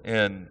quote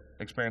in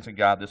Experiencing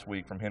God this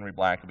week from Henry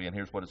Blackaby, and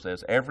here's what it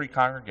says. Every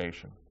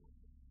congregation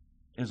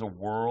is a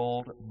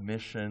world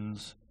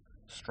missions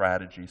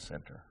strategy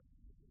center.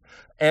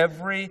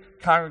 Every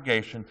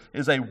congregation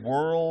is a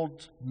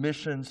world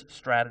missions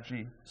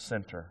strategy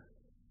center.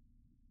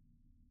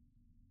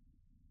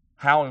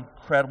 How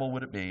incredible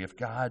would it be if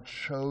God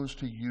chose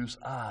to use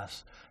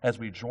us as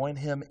we join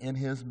Him in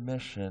His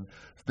mission,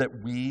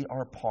 that we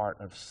are part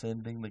of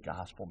sending the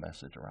gospel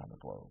message around the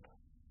globe?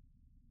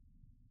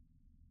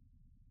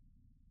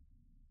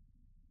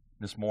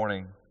 This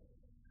morning,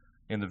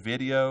 in the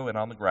video and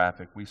on the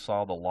graphic, we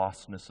saw the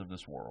lostness of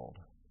this world.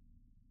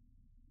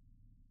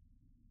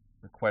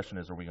 The question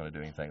is, are we going to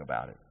do anything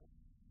about it?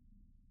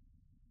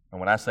 And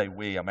when I say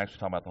we, I'm actually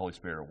talking about the Holy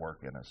Spirit at work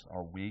in us.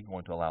 Are we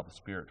going to allow the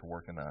Spirit to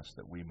work in us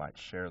that we might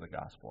share the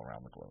gospel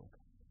around the globe?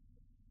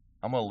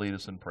 I'm going to lead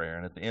us in prayer,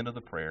 and at the end of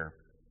the prayer,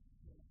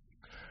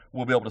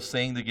 we'll be able to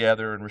sing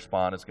together and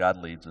respond as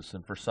God leads us.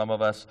 And for some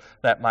of us,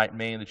 that might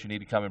mean that you need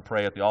to come and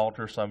pray at the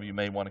altar. Some of you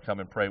may want to come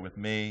and pray with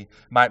me.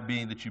 It might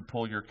be that you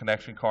pull your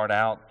connection card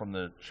out from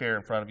the chair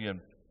in front of you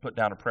and put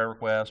down a prayer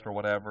request or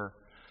whatever.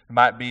 It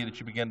might be that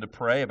you begin to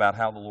pray about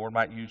how the Lord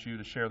might use you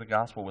to share the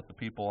gospel with the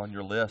people on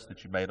your list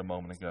that you made a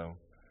moment ago.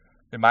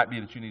 It might be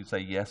that you need to say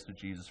yes to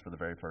Jesus for the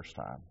very first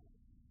time.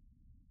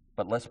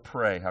 But let's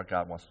pray how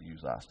God wants to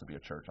use us to be a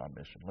church on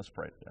mission. Let's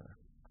pray together.